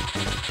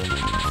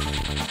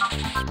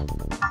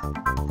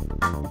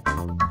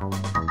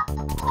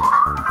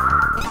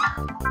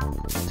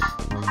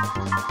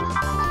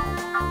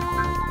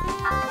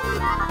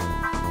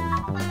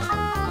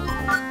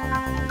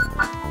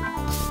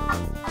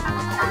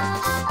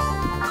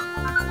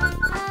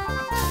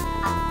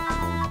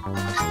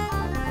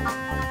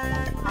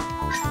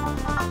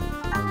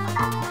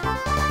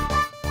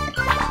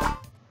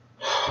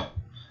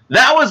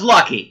 That was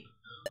lucky.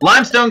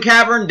 Limestone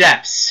Cavern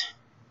Depths.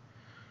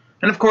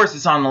 And of course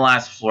it's on the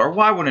last floor.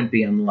 Why wouldn't it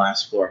be on the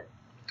last floor?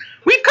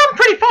 We've come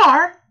pretty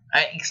far.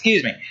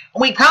 Excuse me.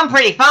 We've come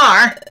pretty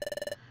far.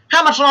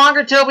 How much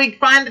longer till we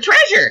find the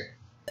treasure?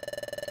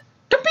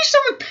 Don't be so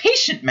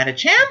impatient,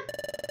 Medicham.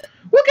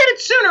 We'll get it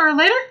sooner or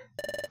later.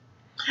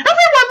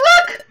 Everyone,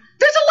 look!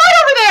 There's a light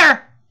over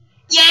there!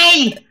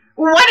 Yay!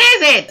 What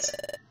is it?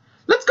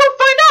 Let's go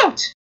find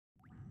out!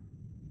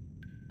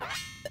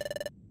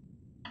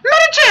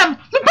 Medicham!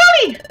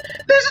 Lubani!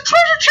 There's a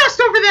treasure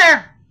chest over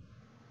there!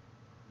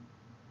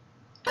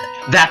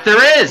 That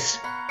there is!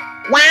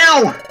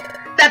 Wow!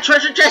 That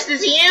treasure chest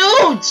is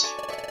huge!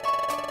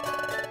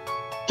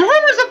 The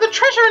rumors of the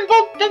treasure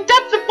involved in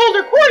depths of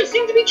Boulder Quarry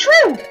seem to be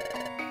true!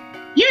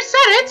 You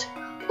said it!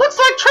 Looks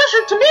like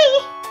treasure to me!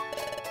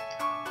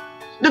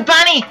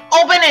 Lubani,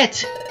 open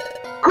it!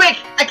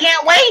 Quick, I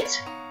can't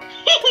wait!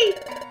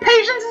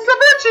 Patience is a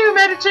virtue,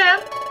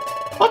 Medicham!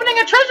 Opening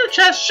a treasure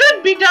chest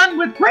should be done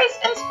with grace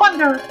and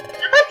splendor.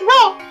 After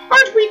all,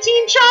 aren't we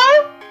Team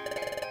Char?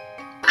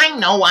 I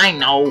know,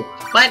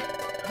 but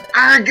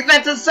arg,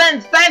 that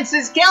suspense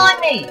is killing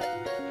me!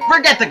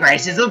 Forget the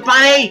graces of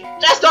Bunny!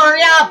 Just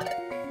hurry up!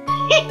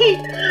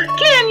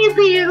 Can you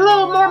be a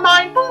little more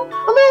mindful?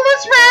 A little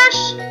less rash?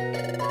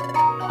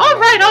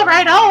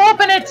 Alright, I'll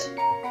open it.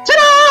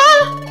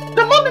 Ta-da!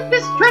 The moment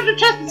this treasure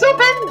chest is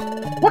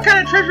open, what kind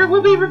of treasure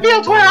will be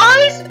revealed to our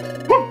eyes?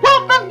 What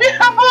wealth of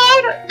beautiful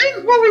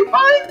things will we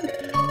find?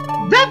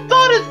 That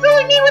thought is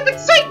filling me with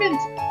excitement.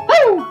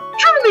 Oh,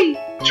 truly,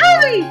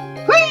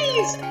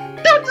 please,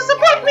 don't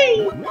disappoint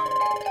me.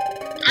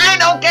 I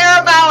don't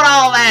care about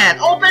all that!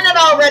 Open it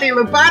already,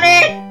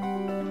 Lupani!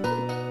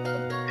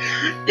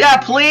 Yeah,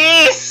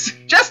 please!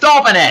 Just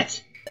open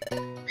it!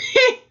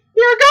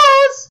 Here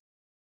goes!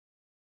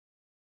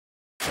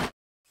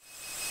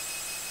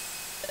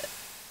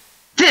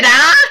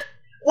 Ta-da!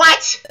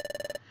 What?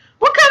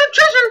 What kind of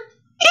treasure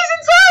is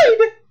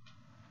inside?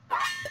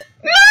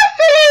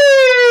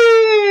 Nothing!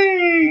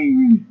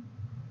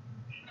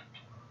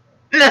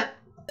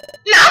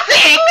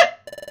 Nothing?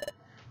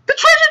 The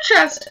treasure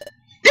chest!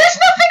 There's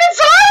nothing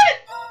inside?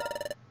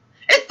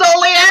 It's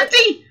totally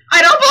empty!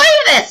 I don't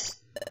believe this!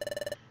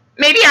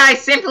 Maybe I'm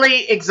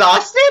simply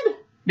exhausted?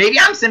 Maybe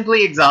I'm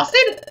simply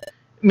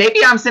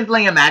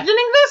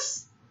imagining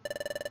this?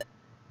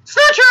 It's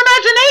not your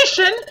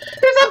imagination!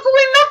 There's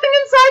absolutely nothing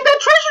inside that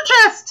treasure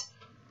chest!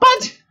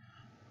 But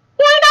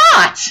why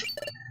not?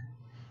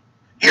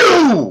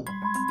 You!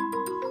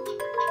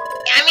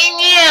 I mean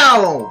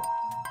you!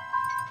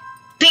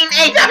 Team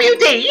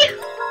AWD?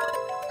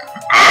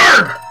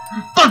 Arg!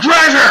 The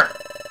treasure!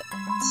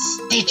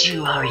 Did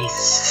you already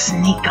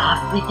sneak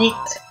off with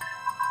it?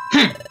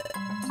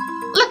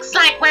 Looks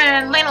like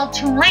we're a little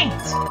too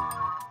late.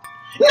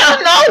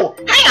 No!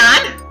 Hang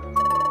on!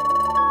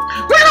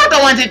 We're not the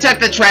ones who took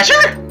the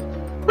treasure!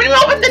 When we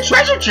opened the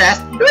treasure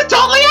chest, it was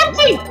totally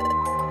empty!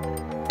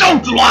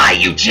 Don't lie,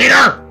 you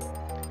cheater!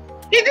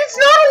 It's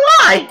not a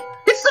lie!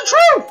 It's the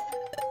truth!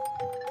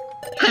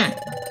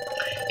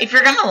 If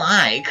you're gonna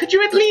lie, could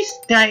you at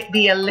least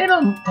be a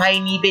little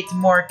tiny bit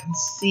more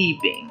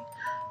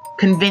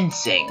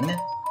convincing?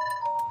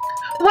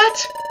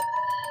 What?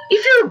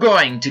 If you're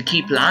going to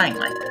keep lying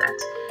like that,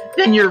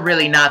 then you're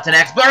really not an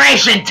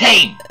exploration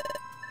team!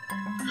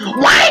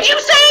 What did you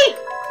say?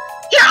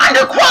 You're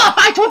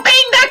underqualified to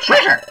obtain that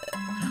treasure!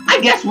 I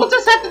guess we'll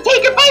just have to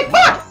take it by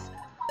force!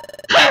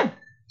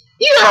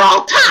 You're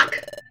all talk!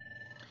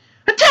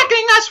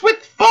 Attacking us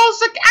with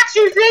false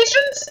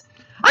accusations?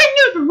 I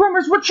knew the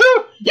rumors were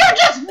true! You're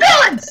just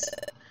villains!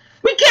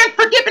 We can't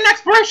forgive an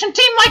exploration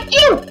team like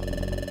you!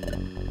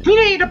 We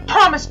made a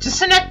promise to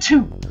Sinet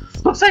 2.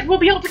 Looks like we'll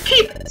be able to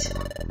keep it.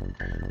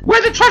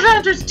 We're the treasure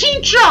hunters,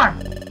 Team Charm!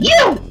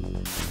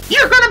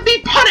 You're gonna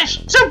be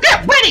punished, so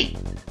get ready!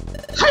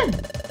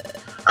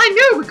 I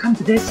knew it would come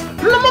to this from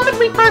the moment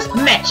we first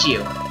met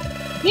you.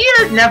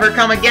 You'd never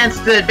come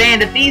against a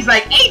band of thieves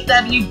like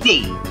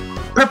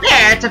AWD.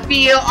 Prepare to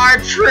feel our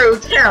true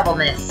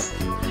terribleness.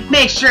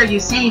 Make sure you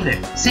savor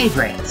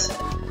it.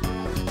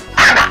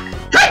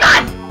 Come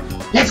on!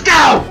 Let's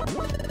go!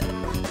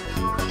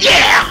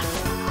 Yeah!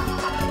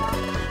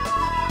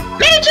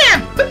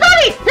 Mini-Jam!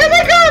 Buddy, here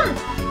they come!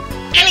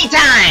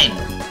 Anytime!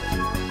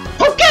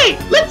 Okay,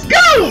 let's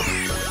go!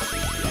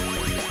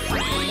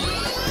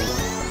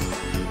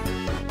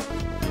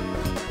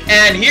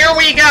 And here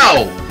we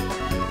go!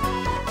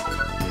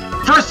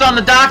 First on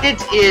the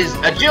docket is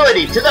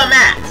agility to the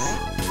max.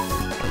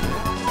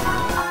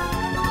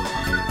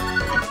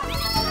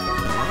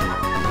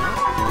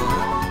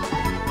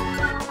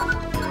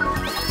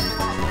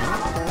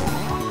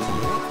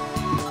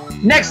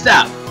 Next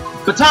up,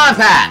 baton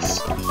pass.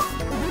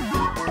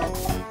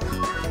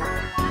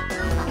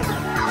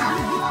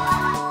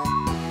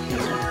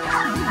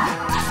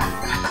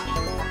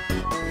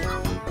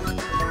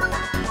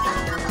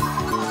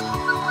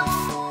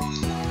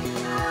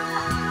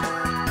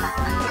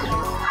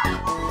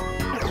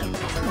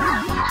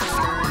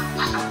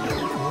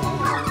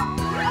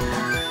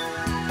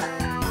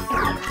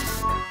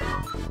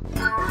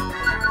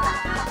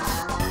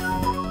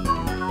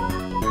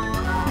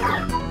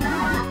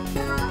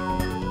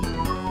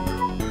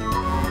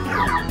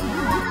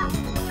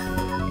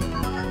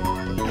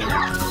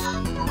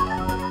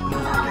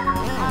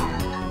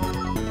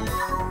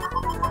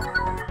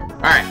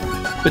 Alright,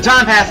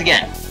 baton pass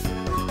again.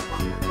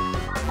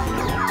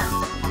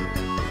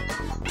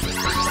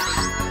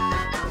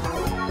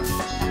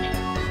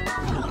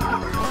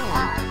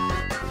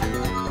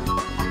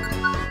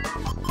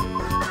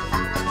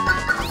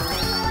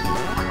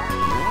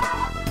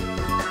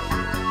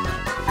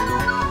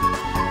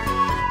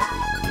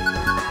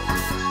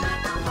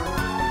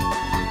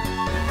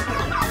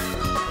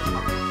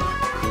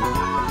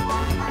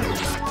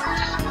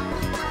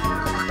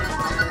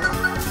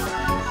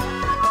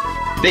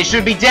 They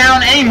should be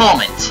down any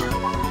moment.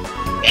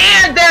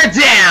 And they're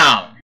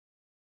down!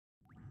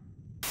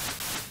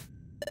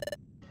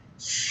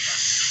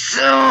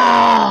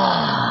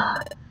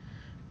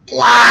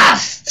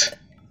 Blast!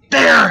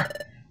 They're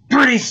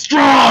pretty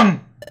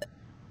strong!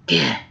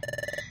 Yeah,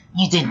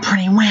 you did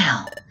pretty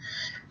well.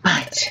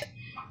 But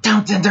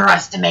don't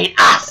underestimate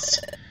us!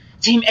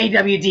 Team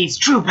AWD's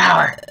true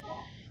power.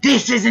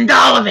 This isn't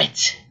all of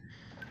it.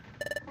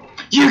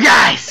 You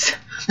guys,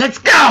 Let's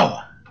go!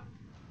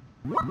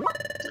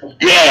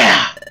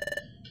 Yeah!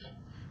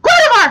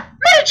 Grandma!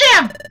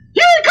 Medicham!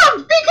 Here he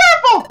comes! Be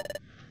careful!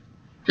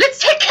 Let's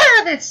take care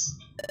of this!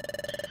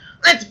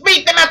 Let's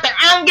beat them at their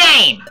own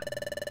game!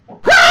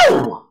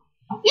 Woo!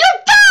 You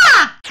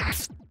die!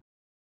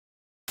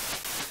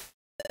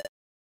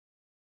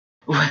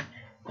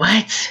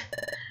 What?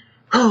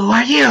 Who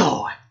are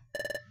you?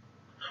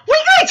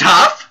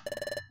 Wigglytuff?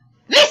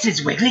 This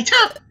is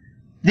Wigglytuff.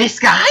 This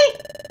guy?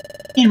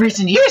 In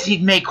recent years,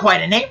 he'd made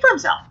quite a name for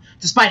himself,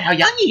 despite how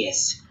young he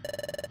is.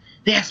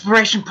 The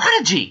exploration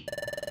prodigy.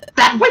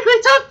 That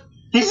Wigglytuff?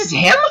 This is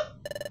him?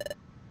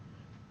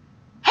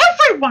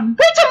 Everyone,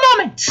 wait a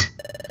moment!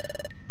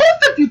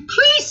 Both of you,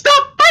 please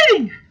stop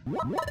fighting!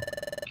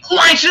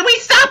 Why should we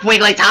stop,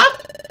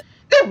 Wigglytuff?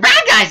 They're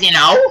bad guys, you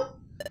know.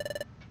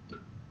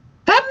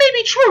 That may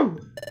be true,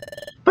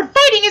 but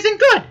fighting isn't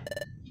good.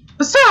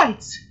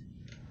 Besides,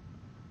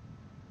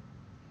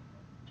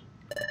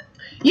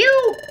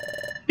 you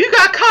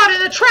got caught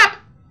in a trap,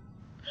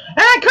 and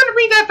I couldn't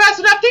read that fast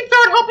enough. Deep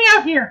Throat, help me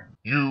out here.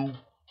 You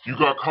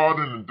got caught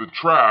in the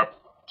trap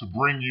to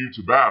bring you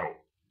to battle.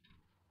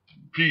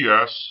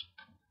 P.S.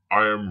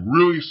 I am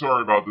really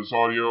sorry about this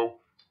audio,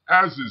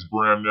 as is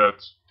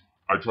Bramnet.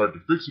 I tried to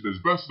fix it as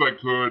best as I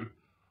could,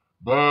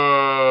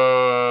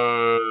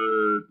 but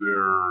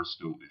there are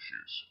still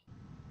issues.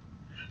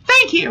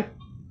 Thank you.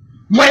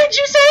 What did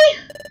you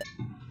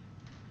say?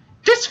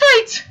 This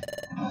fight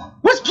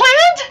was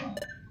planned?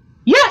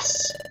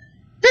 Yes,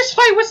 this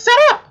fight was set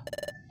up.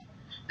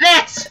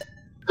 That's...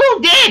 Who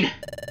did?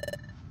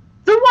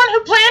 The one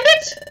who planned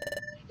it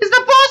is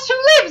the boss who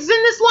lives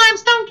in this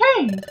limestone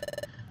cave.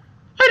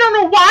 I don't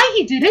know why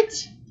he did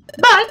it,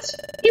 but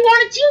he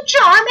wanted Team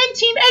Charm and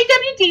Team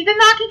AWD to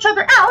knock each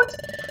other out,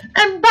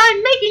 and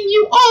by making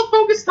you all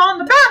focused on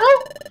the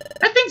battle,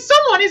 I think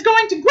someone is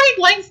going to great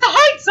lengths to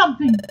hide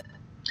something.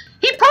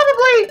 He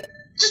probably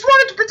just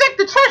wanted to protect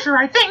the treasure,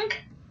 I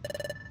think.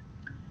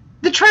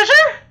 The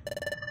treasure?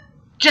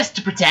 Just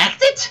to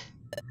protect it?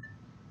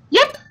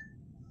 Yep.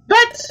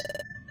 But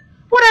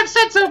what I've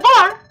said so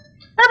far,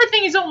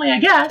 everything is only a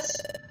guess.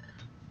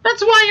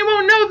 That's why you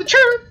won't know the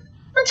truth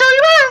until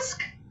you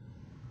ask.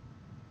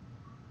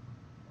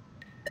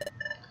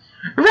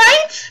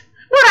 Right?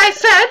 What I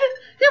said?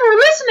 You were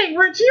listening,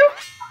 weren't you?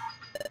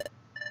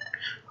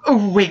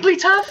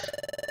 Wigglytuff?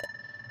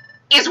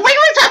 Is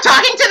Wigglytuff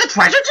talking to the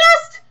treasure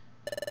chest?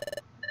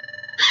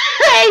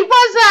 Hey,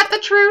 was that the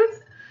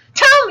truth?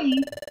 Tell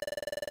me.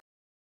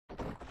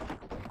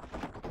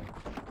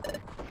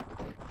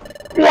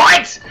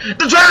 What?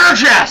 The treasure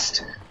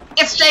chest!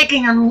 It's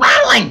shaking and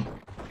rattling!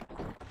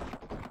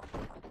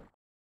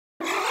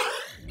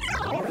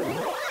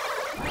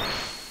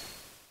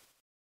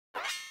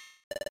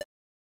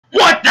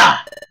 What the?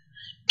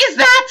 Is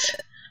that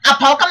a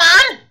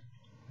Pokemon?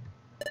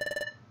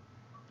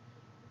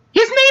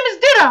 His name is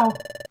Ditto.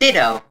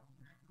 Ditto,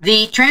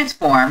 the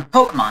transform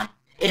Pokemon.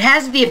 It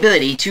has the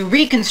ability to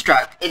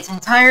reconstruct its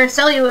entire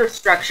cellular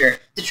structure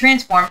to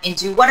transform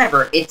into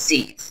whatever it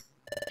sees.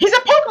 He's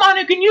a Pokemon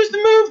who can use the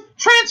move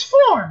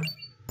Transform.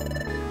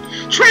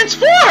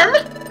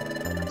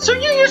 Transform? So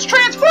you use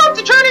Transform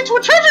to turn into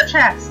a treasure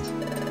chest?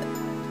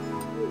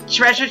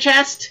 Treasure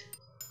chest?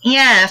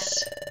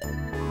 Yes.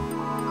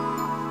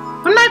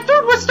 When my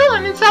food was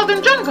stolen in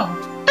Southern Jungle,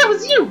 that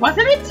was you,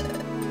 wasn't it?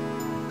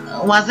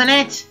 Wasn't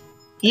it?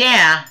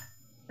 Yeah,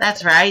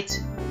 that's right.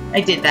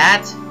 I did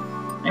that.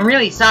 I'm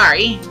really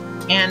sorry.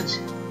 And...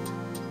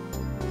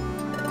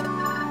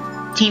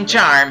 Team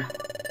Charm.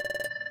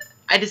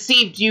 I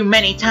deceived you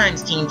many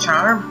times, Team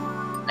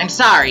Charm. I'm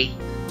sorry.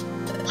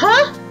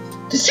 Huh?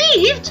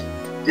 Deceived?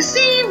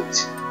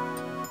 Deceived?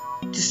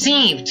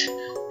 Deceived.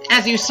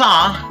 As you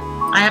saw,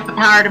 I have the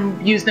power to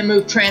use the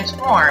move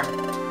Transform.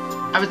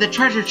 I was the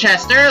treasure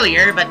chest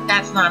earlier, but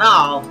that's not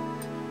all.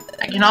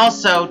 I can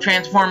also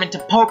transform into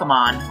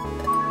Pokemon.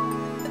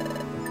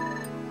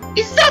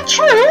 Is that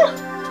true?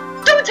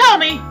 Don't tell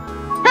me!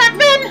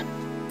 Pac-Man!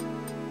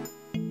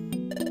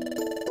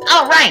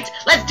 Alright,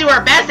 let's do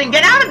our best and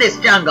get out of this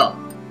jungle!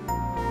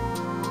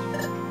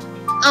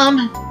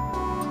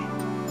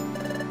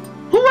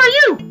 Who are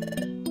you?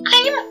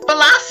 I'm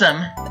Blossom.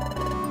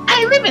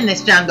 I live in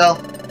this jungle.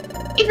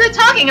 If you're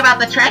talking about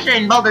the treasure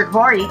in Boulder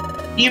Quarry,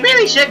 you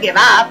really should give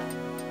up.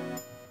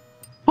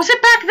 Was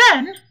it back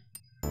then?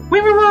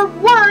 We were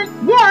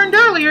warned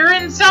earlier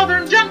in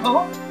Southern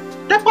Jungle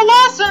that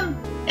Blossom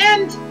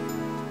and...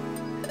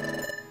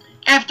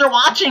 After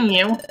watching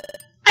you,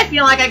 I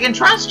feel like I can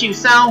trust you,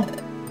 so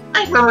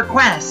I have a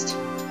request.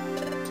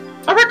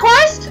 A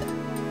request?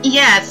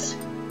 Yes.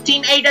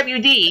 Team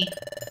AWD.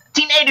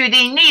 Team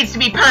AWD needs to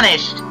be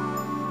punished.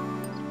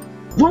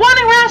 The one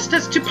who asked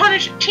us to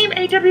punish Team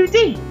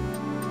AWD.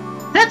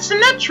 That's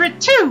Sinetrit,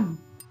 too.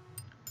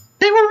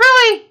 They were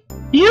really...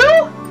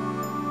 you?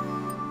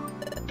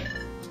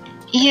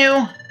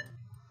 You...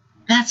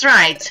 That's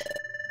right.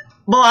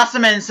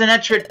 Blossom and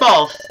Sinetrit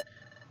both.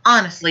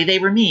 Honestly, they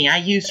were me. I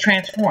used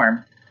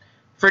Transform.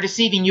 For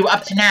deceiving you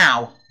up to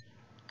now.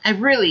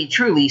 I'm really,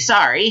 truly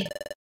sorry.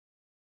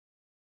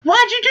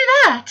 Why'd you do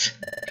that?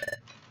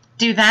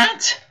 do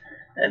that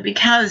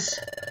because,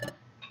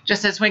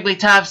 just as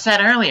Wigglytuff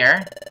said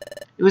earlier,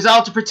 it was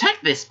all to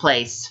protect this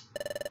place.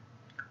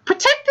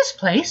 Protect this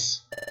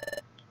place?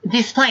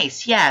 This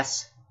place,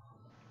 yes.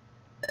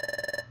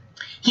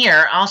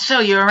 Here, I'll show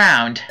you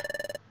around.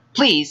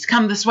 Please,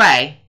 come this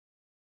way.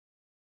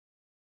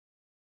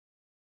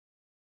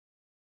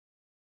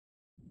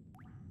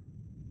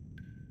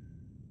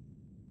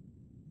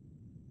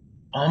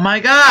 Oh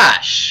my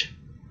gosh!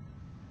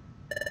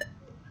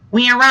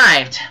 We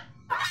arrived.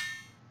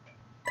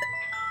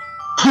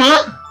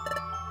 Huh?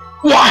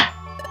 What?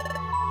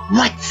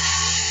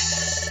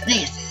 What's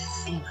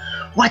this?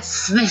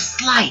 What's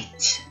this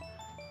light?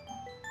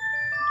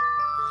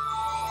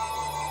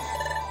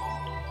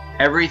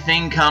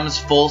 Everything comes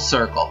full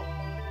circle.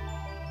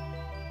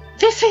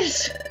 There's something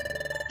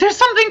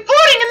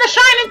floating in the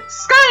shining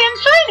sky and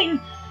shining.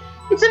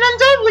 It's an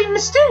undoubtedly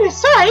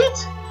mysterious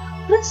sight,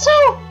 but it's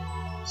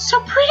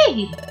so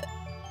pretty.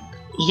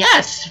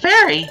 Yes,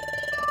 very.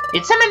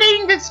 It's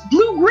emanating this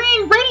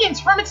blue-green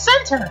radiance from its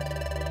center.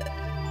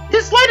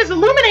 This light is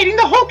illuminating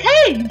the whole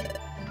cave.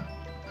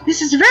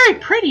 This is very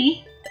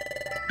pretty.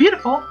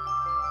 Beautiful.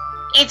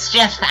 It's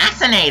just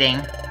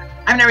fascinating.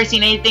 I've never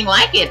seen anything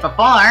like it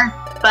before.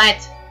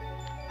 But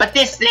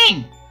this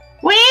thing,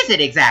 what is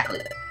it exactly?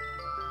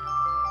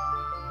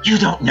 You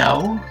don't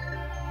know?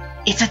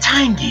 It's a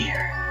time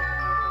gear.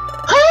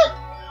 Huh?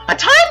 A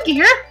time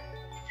gear?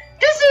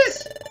 This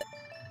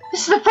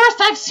is the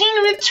first I've seen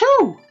of it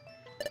too.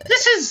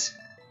 This is,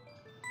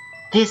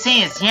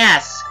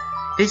 yes.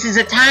 This is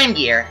a time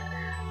gear.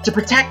 To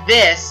protect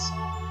this,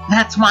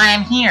 that's why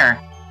I'm here.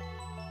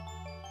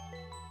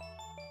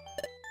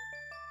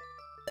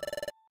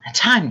 A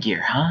time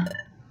gear, huh?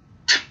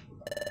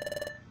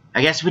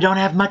 I guess we don't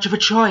have much of a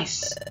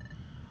choice.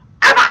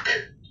 Arbok!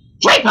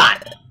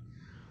 Drapon!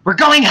 We're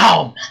going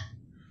home!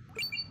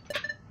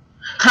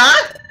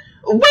 Huh?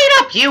 Wait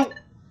up, you!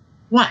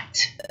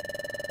 What?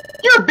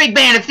 You're a big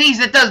band of thieves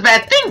that does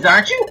bad things,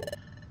 aren't you?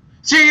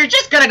 So you're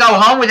just gonna go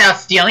home without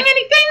stealing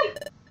anything?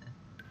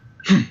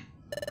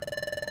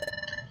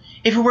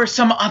 If it were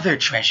some other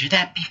treasure,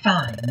 that'd be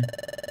fine.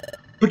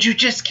 But you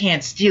just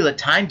can't steal a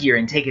time gear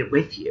and take it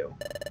with you.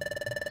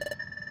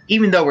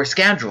 Even though we're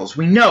scoundrels,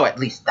 we know at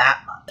least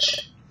that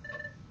much.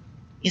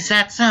 Is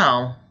that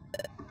so?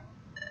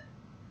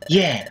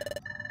 Yeah.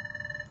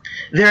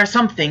 There are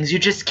some things you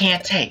just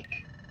can't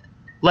take.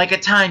 Like a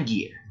time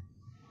gear.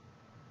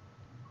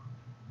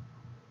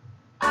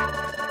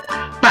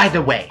 By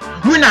the way,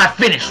 we're not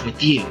finished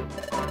with you.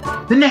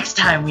 The next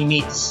time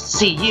we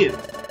see you,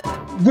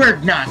 we're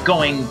not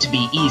going to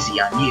be easy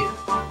on you.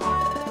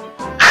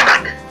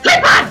 Arbok!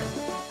 Flip on!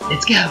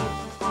 Let's go.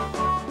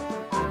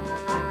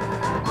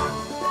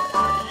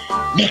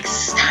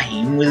 Next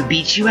time we'll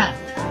beat you up.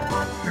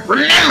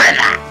 Remember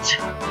that!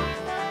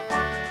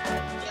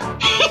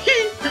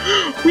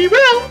 We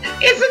will,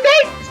 isn't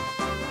it?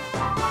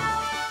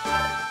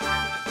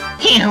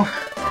 Phew.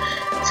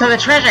 So the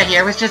treasure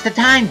here was just a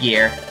time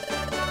gear.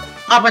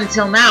 Up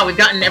until now, we've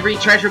gotten every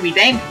treasure we've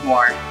aimed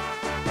for.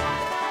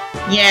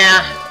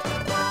 Yeah.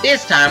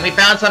 This time we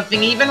found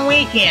something even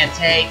we can't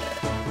take.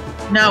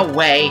 No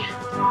way.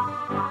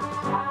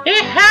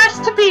 It has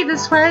to be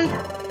this way.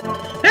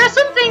 There are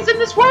some things in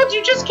this world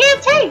you just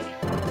can't take.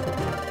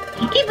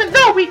 Even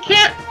though we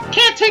can't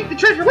take the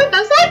treasure with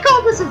us, I'd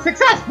call this a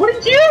success,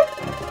 wouldn't you?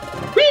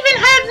 We even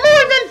had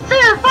more than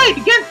fair fight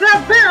against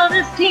that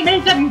villainous Team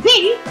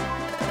AWD.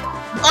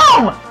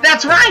 Oh,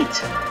 that's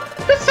right.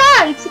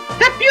 Besides,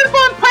 that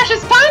beautiful and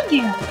precious time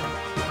gear.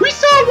 We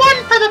saw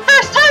one for the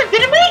first time,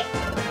 didn't we?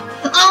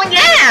 Oh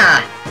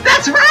yeah,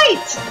 that's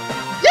right.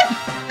 Yep,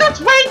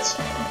 that's right.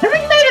 And we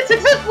made it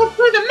successful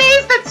through the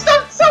maze that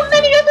stumped so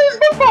many others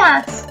before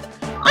us.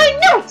 I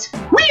knew it!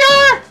 We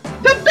are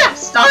the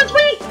best, aren't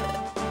we?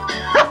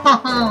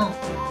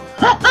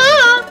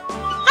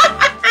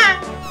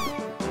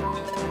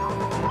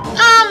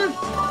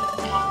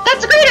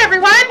 That's great,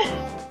 everyone!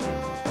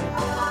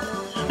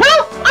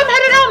 Well, I'm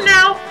headed home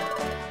now.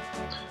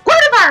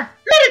 Quarterbar,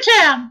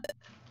 Metacham!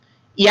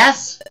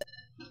 Yes?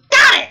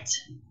 Got it!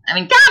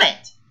 Got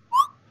it!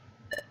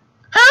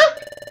 Huh?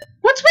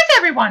 What's with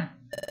everyone?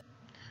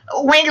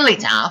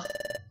 Wigglytuff,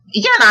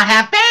 you're not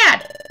half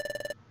bad.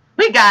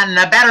 We've gotten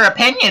a better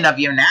opinion of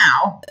you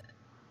now.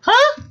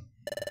 Huh?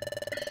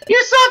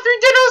 You saw through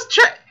Ditto's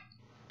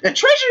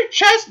treasure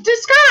chest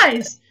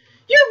disguise.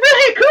 You're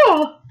really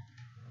cool.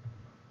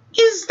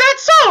 Is that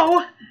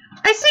so?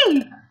 I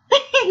see.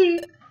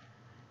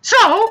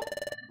 So,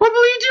 what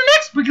will you do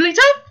next,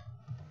 Wigglytuff?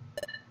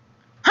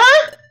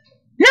 Huh?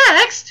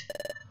 Next?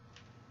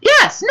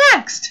 Yes,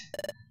 next.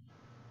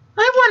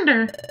 I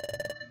wonder.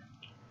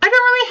 I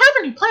don't really have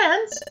any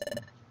plans.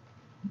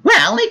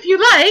 Well, if you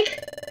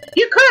like,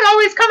 you could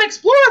always come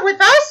explore with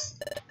us.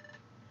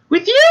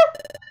 With you?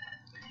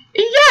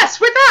 Yes,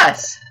 with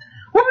us.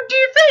 What do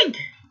you think?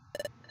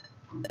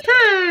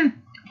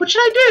 What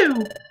should I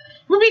do?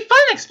 It would be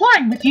fun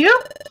exploring with you,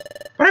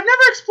 but I've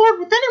never explored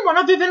with anyone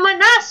other than my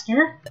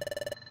master.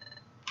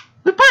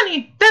 The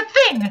bunny, that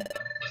thing.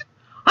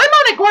 I'm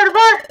on it,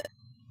 Gardevoir.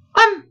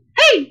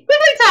 Hey,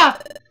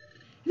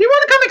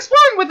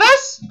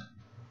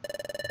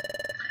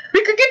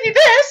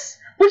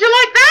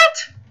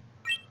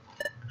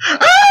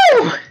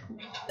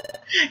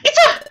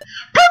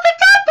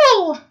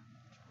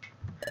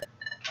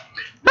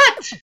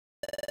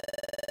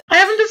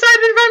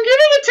 decided if I'm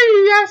giving it to you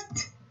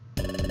yet.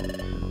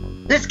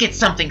 Let's get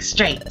something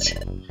straight.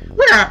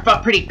 We're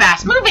pretty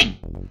fast moving.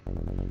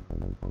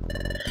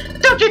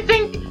 Do you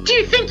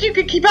think you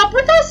could keep up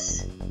with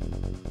us?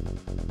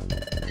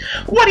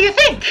 What do you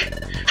think?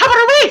 How about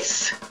a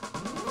race?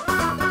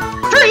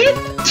 3, 2,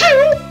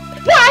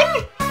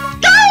 1,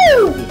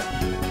 go!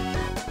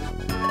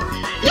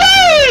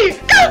 Yay!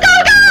 Go, go,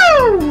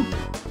 go!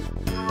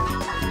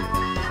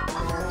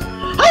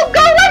 Oh,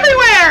 go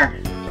everywhere!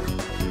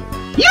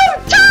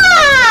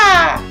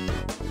 Utah!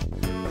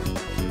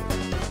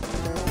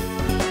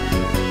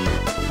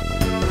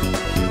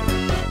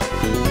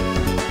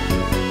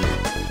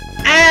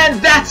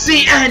 And that's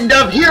the end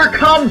of Here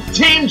Comes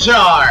Team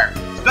Charm!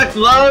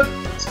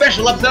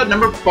 Special episode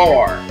number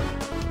 4.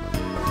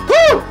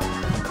 Woo!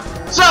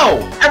 So,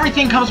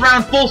 everything comes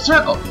around full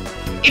circle.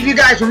 If you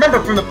guys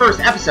remember from the first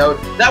episode,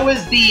 that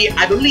was the,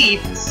 I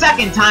believe,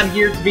 second time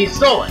here to be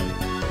stolen.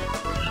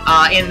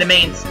 In the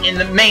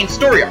main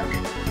story arc.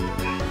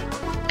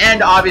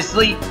 And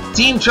obviously,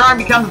 Team Charm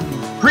becomes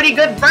pretty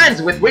good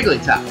friends with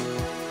Wigglytuff.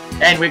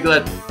 And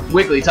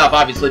Wigglytuff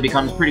obviously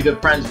becomes pretty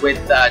good friends with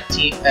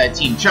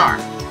Team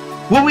Charm.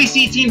 Will we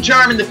see Team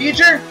Charm in the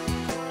future?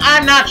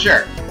 I'm not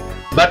sure.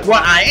 But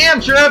what I am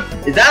sure of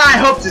is that I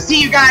hope to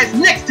see you guys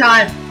next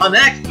time on the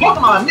next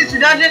Pokemon Mystery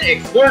Dungeon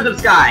Explorers of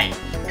Sky.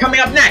 Coming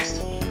up next,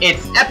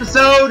 it's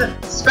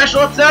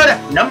special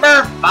episode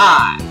number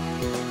 5.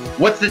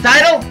 What's the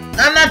title?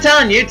 I'm not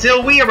telling you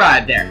till we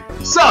arrive there.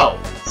 So,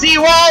 see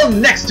you all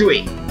next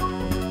week.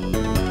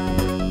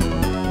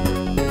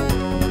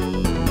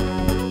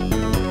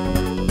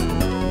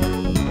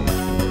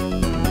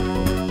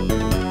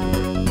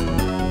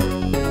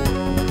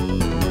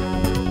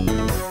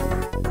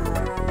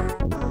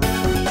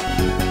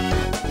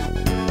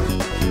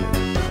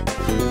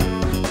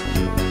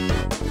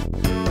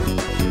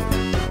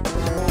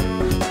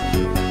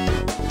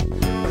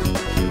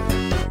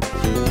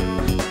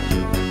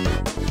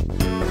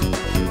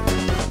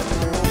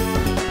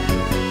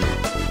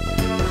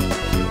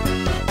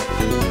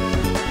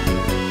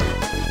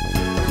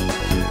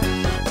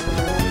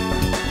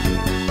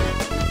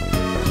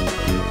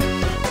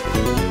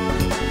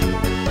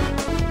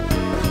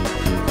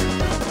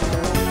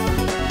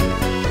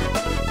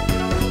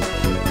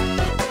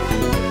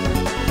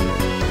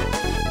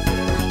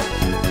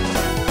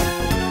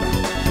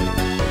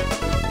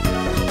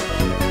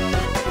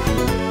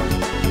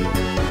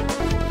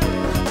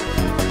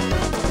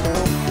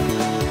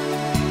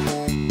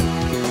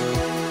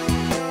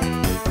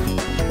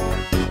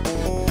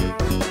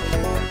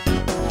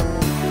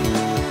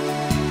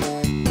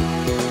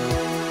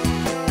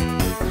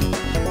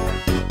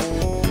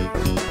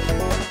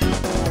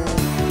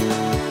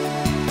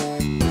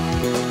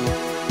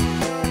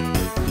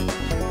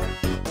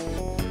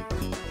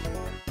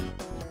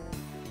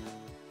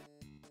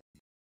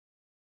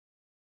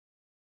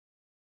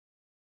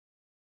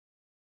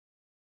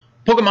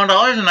 Pokemon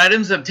dollars and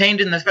items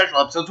obtained in the special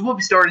episodes will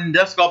be stored in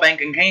Duskull Bank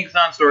and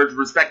Kangaskhan storage,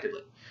 respectively.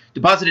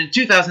 Deposited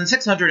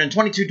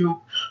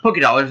 2,622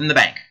 Pokédollars in the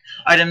bank.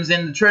 Items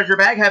in the treasure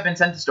bag have been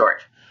sent to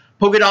storage.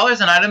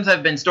 Pokédollars and items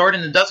have been stored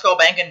in the Duskull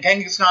Bank and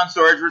Kangaskhan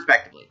storage,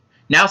 respectively.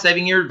 Now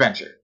saving your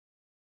adventure.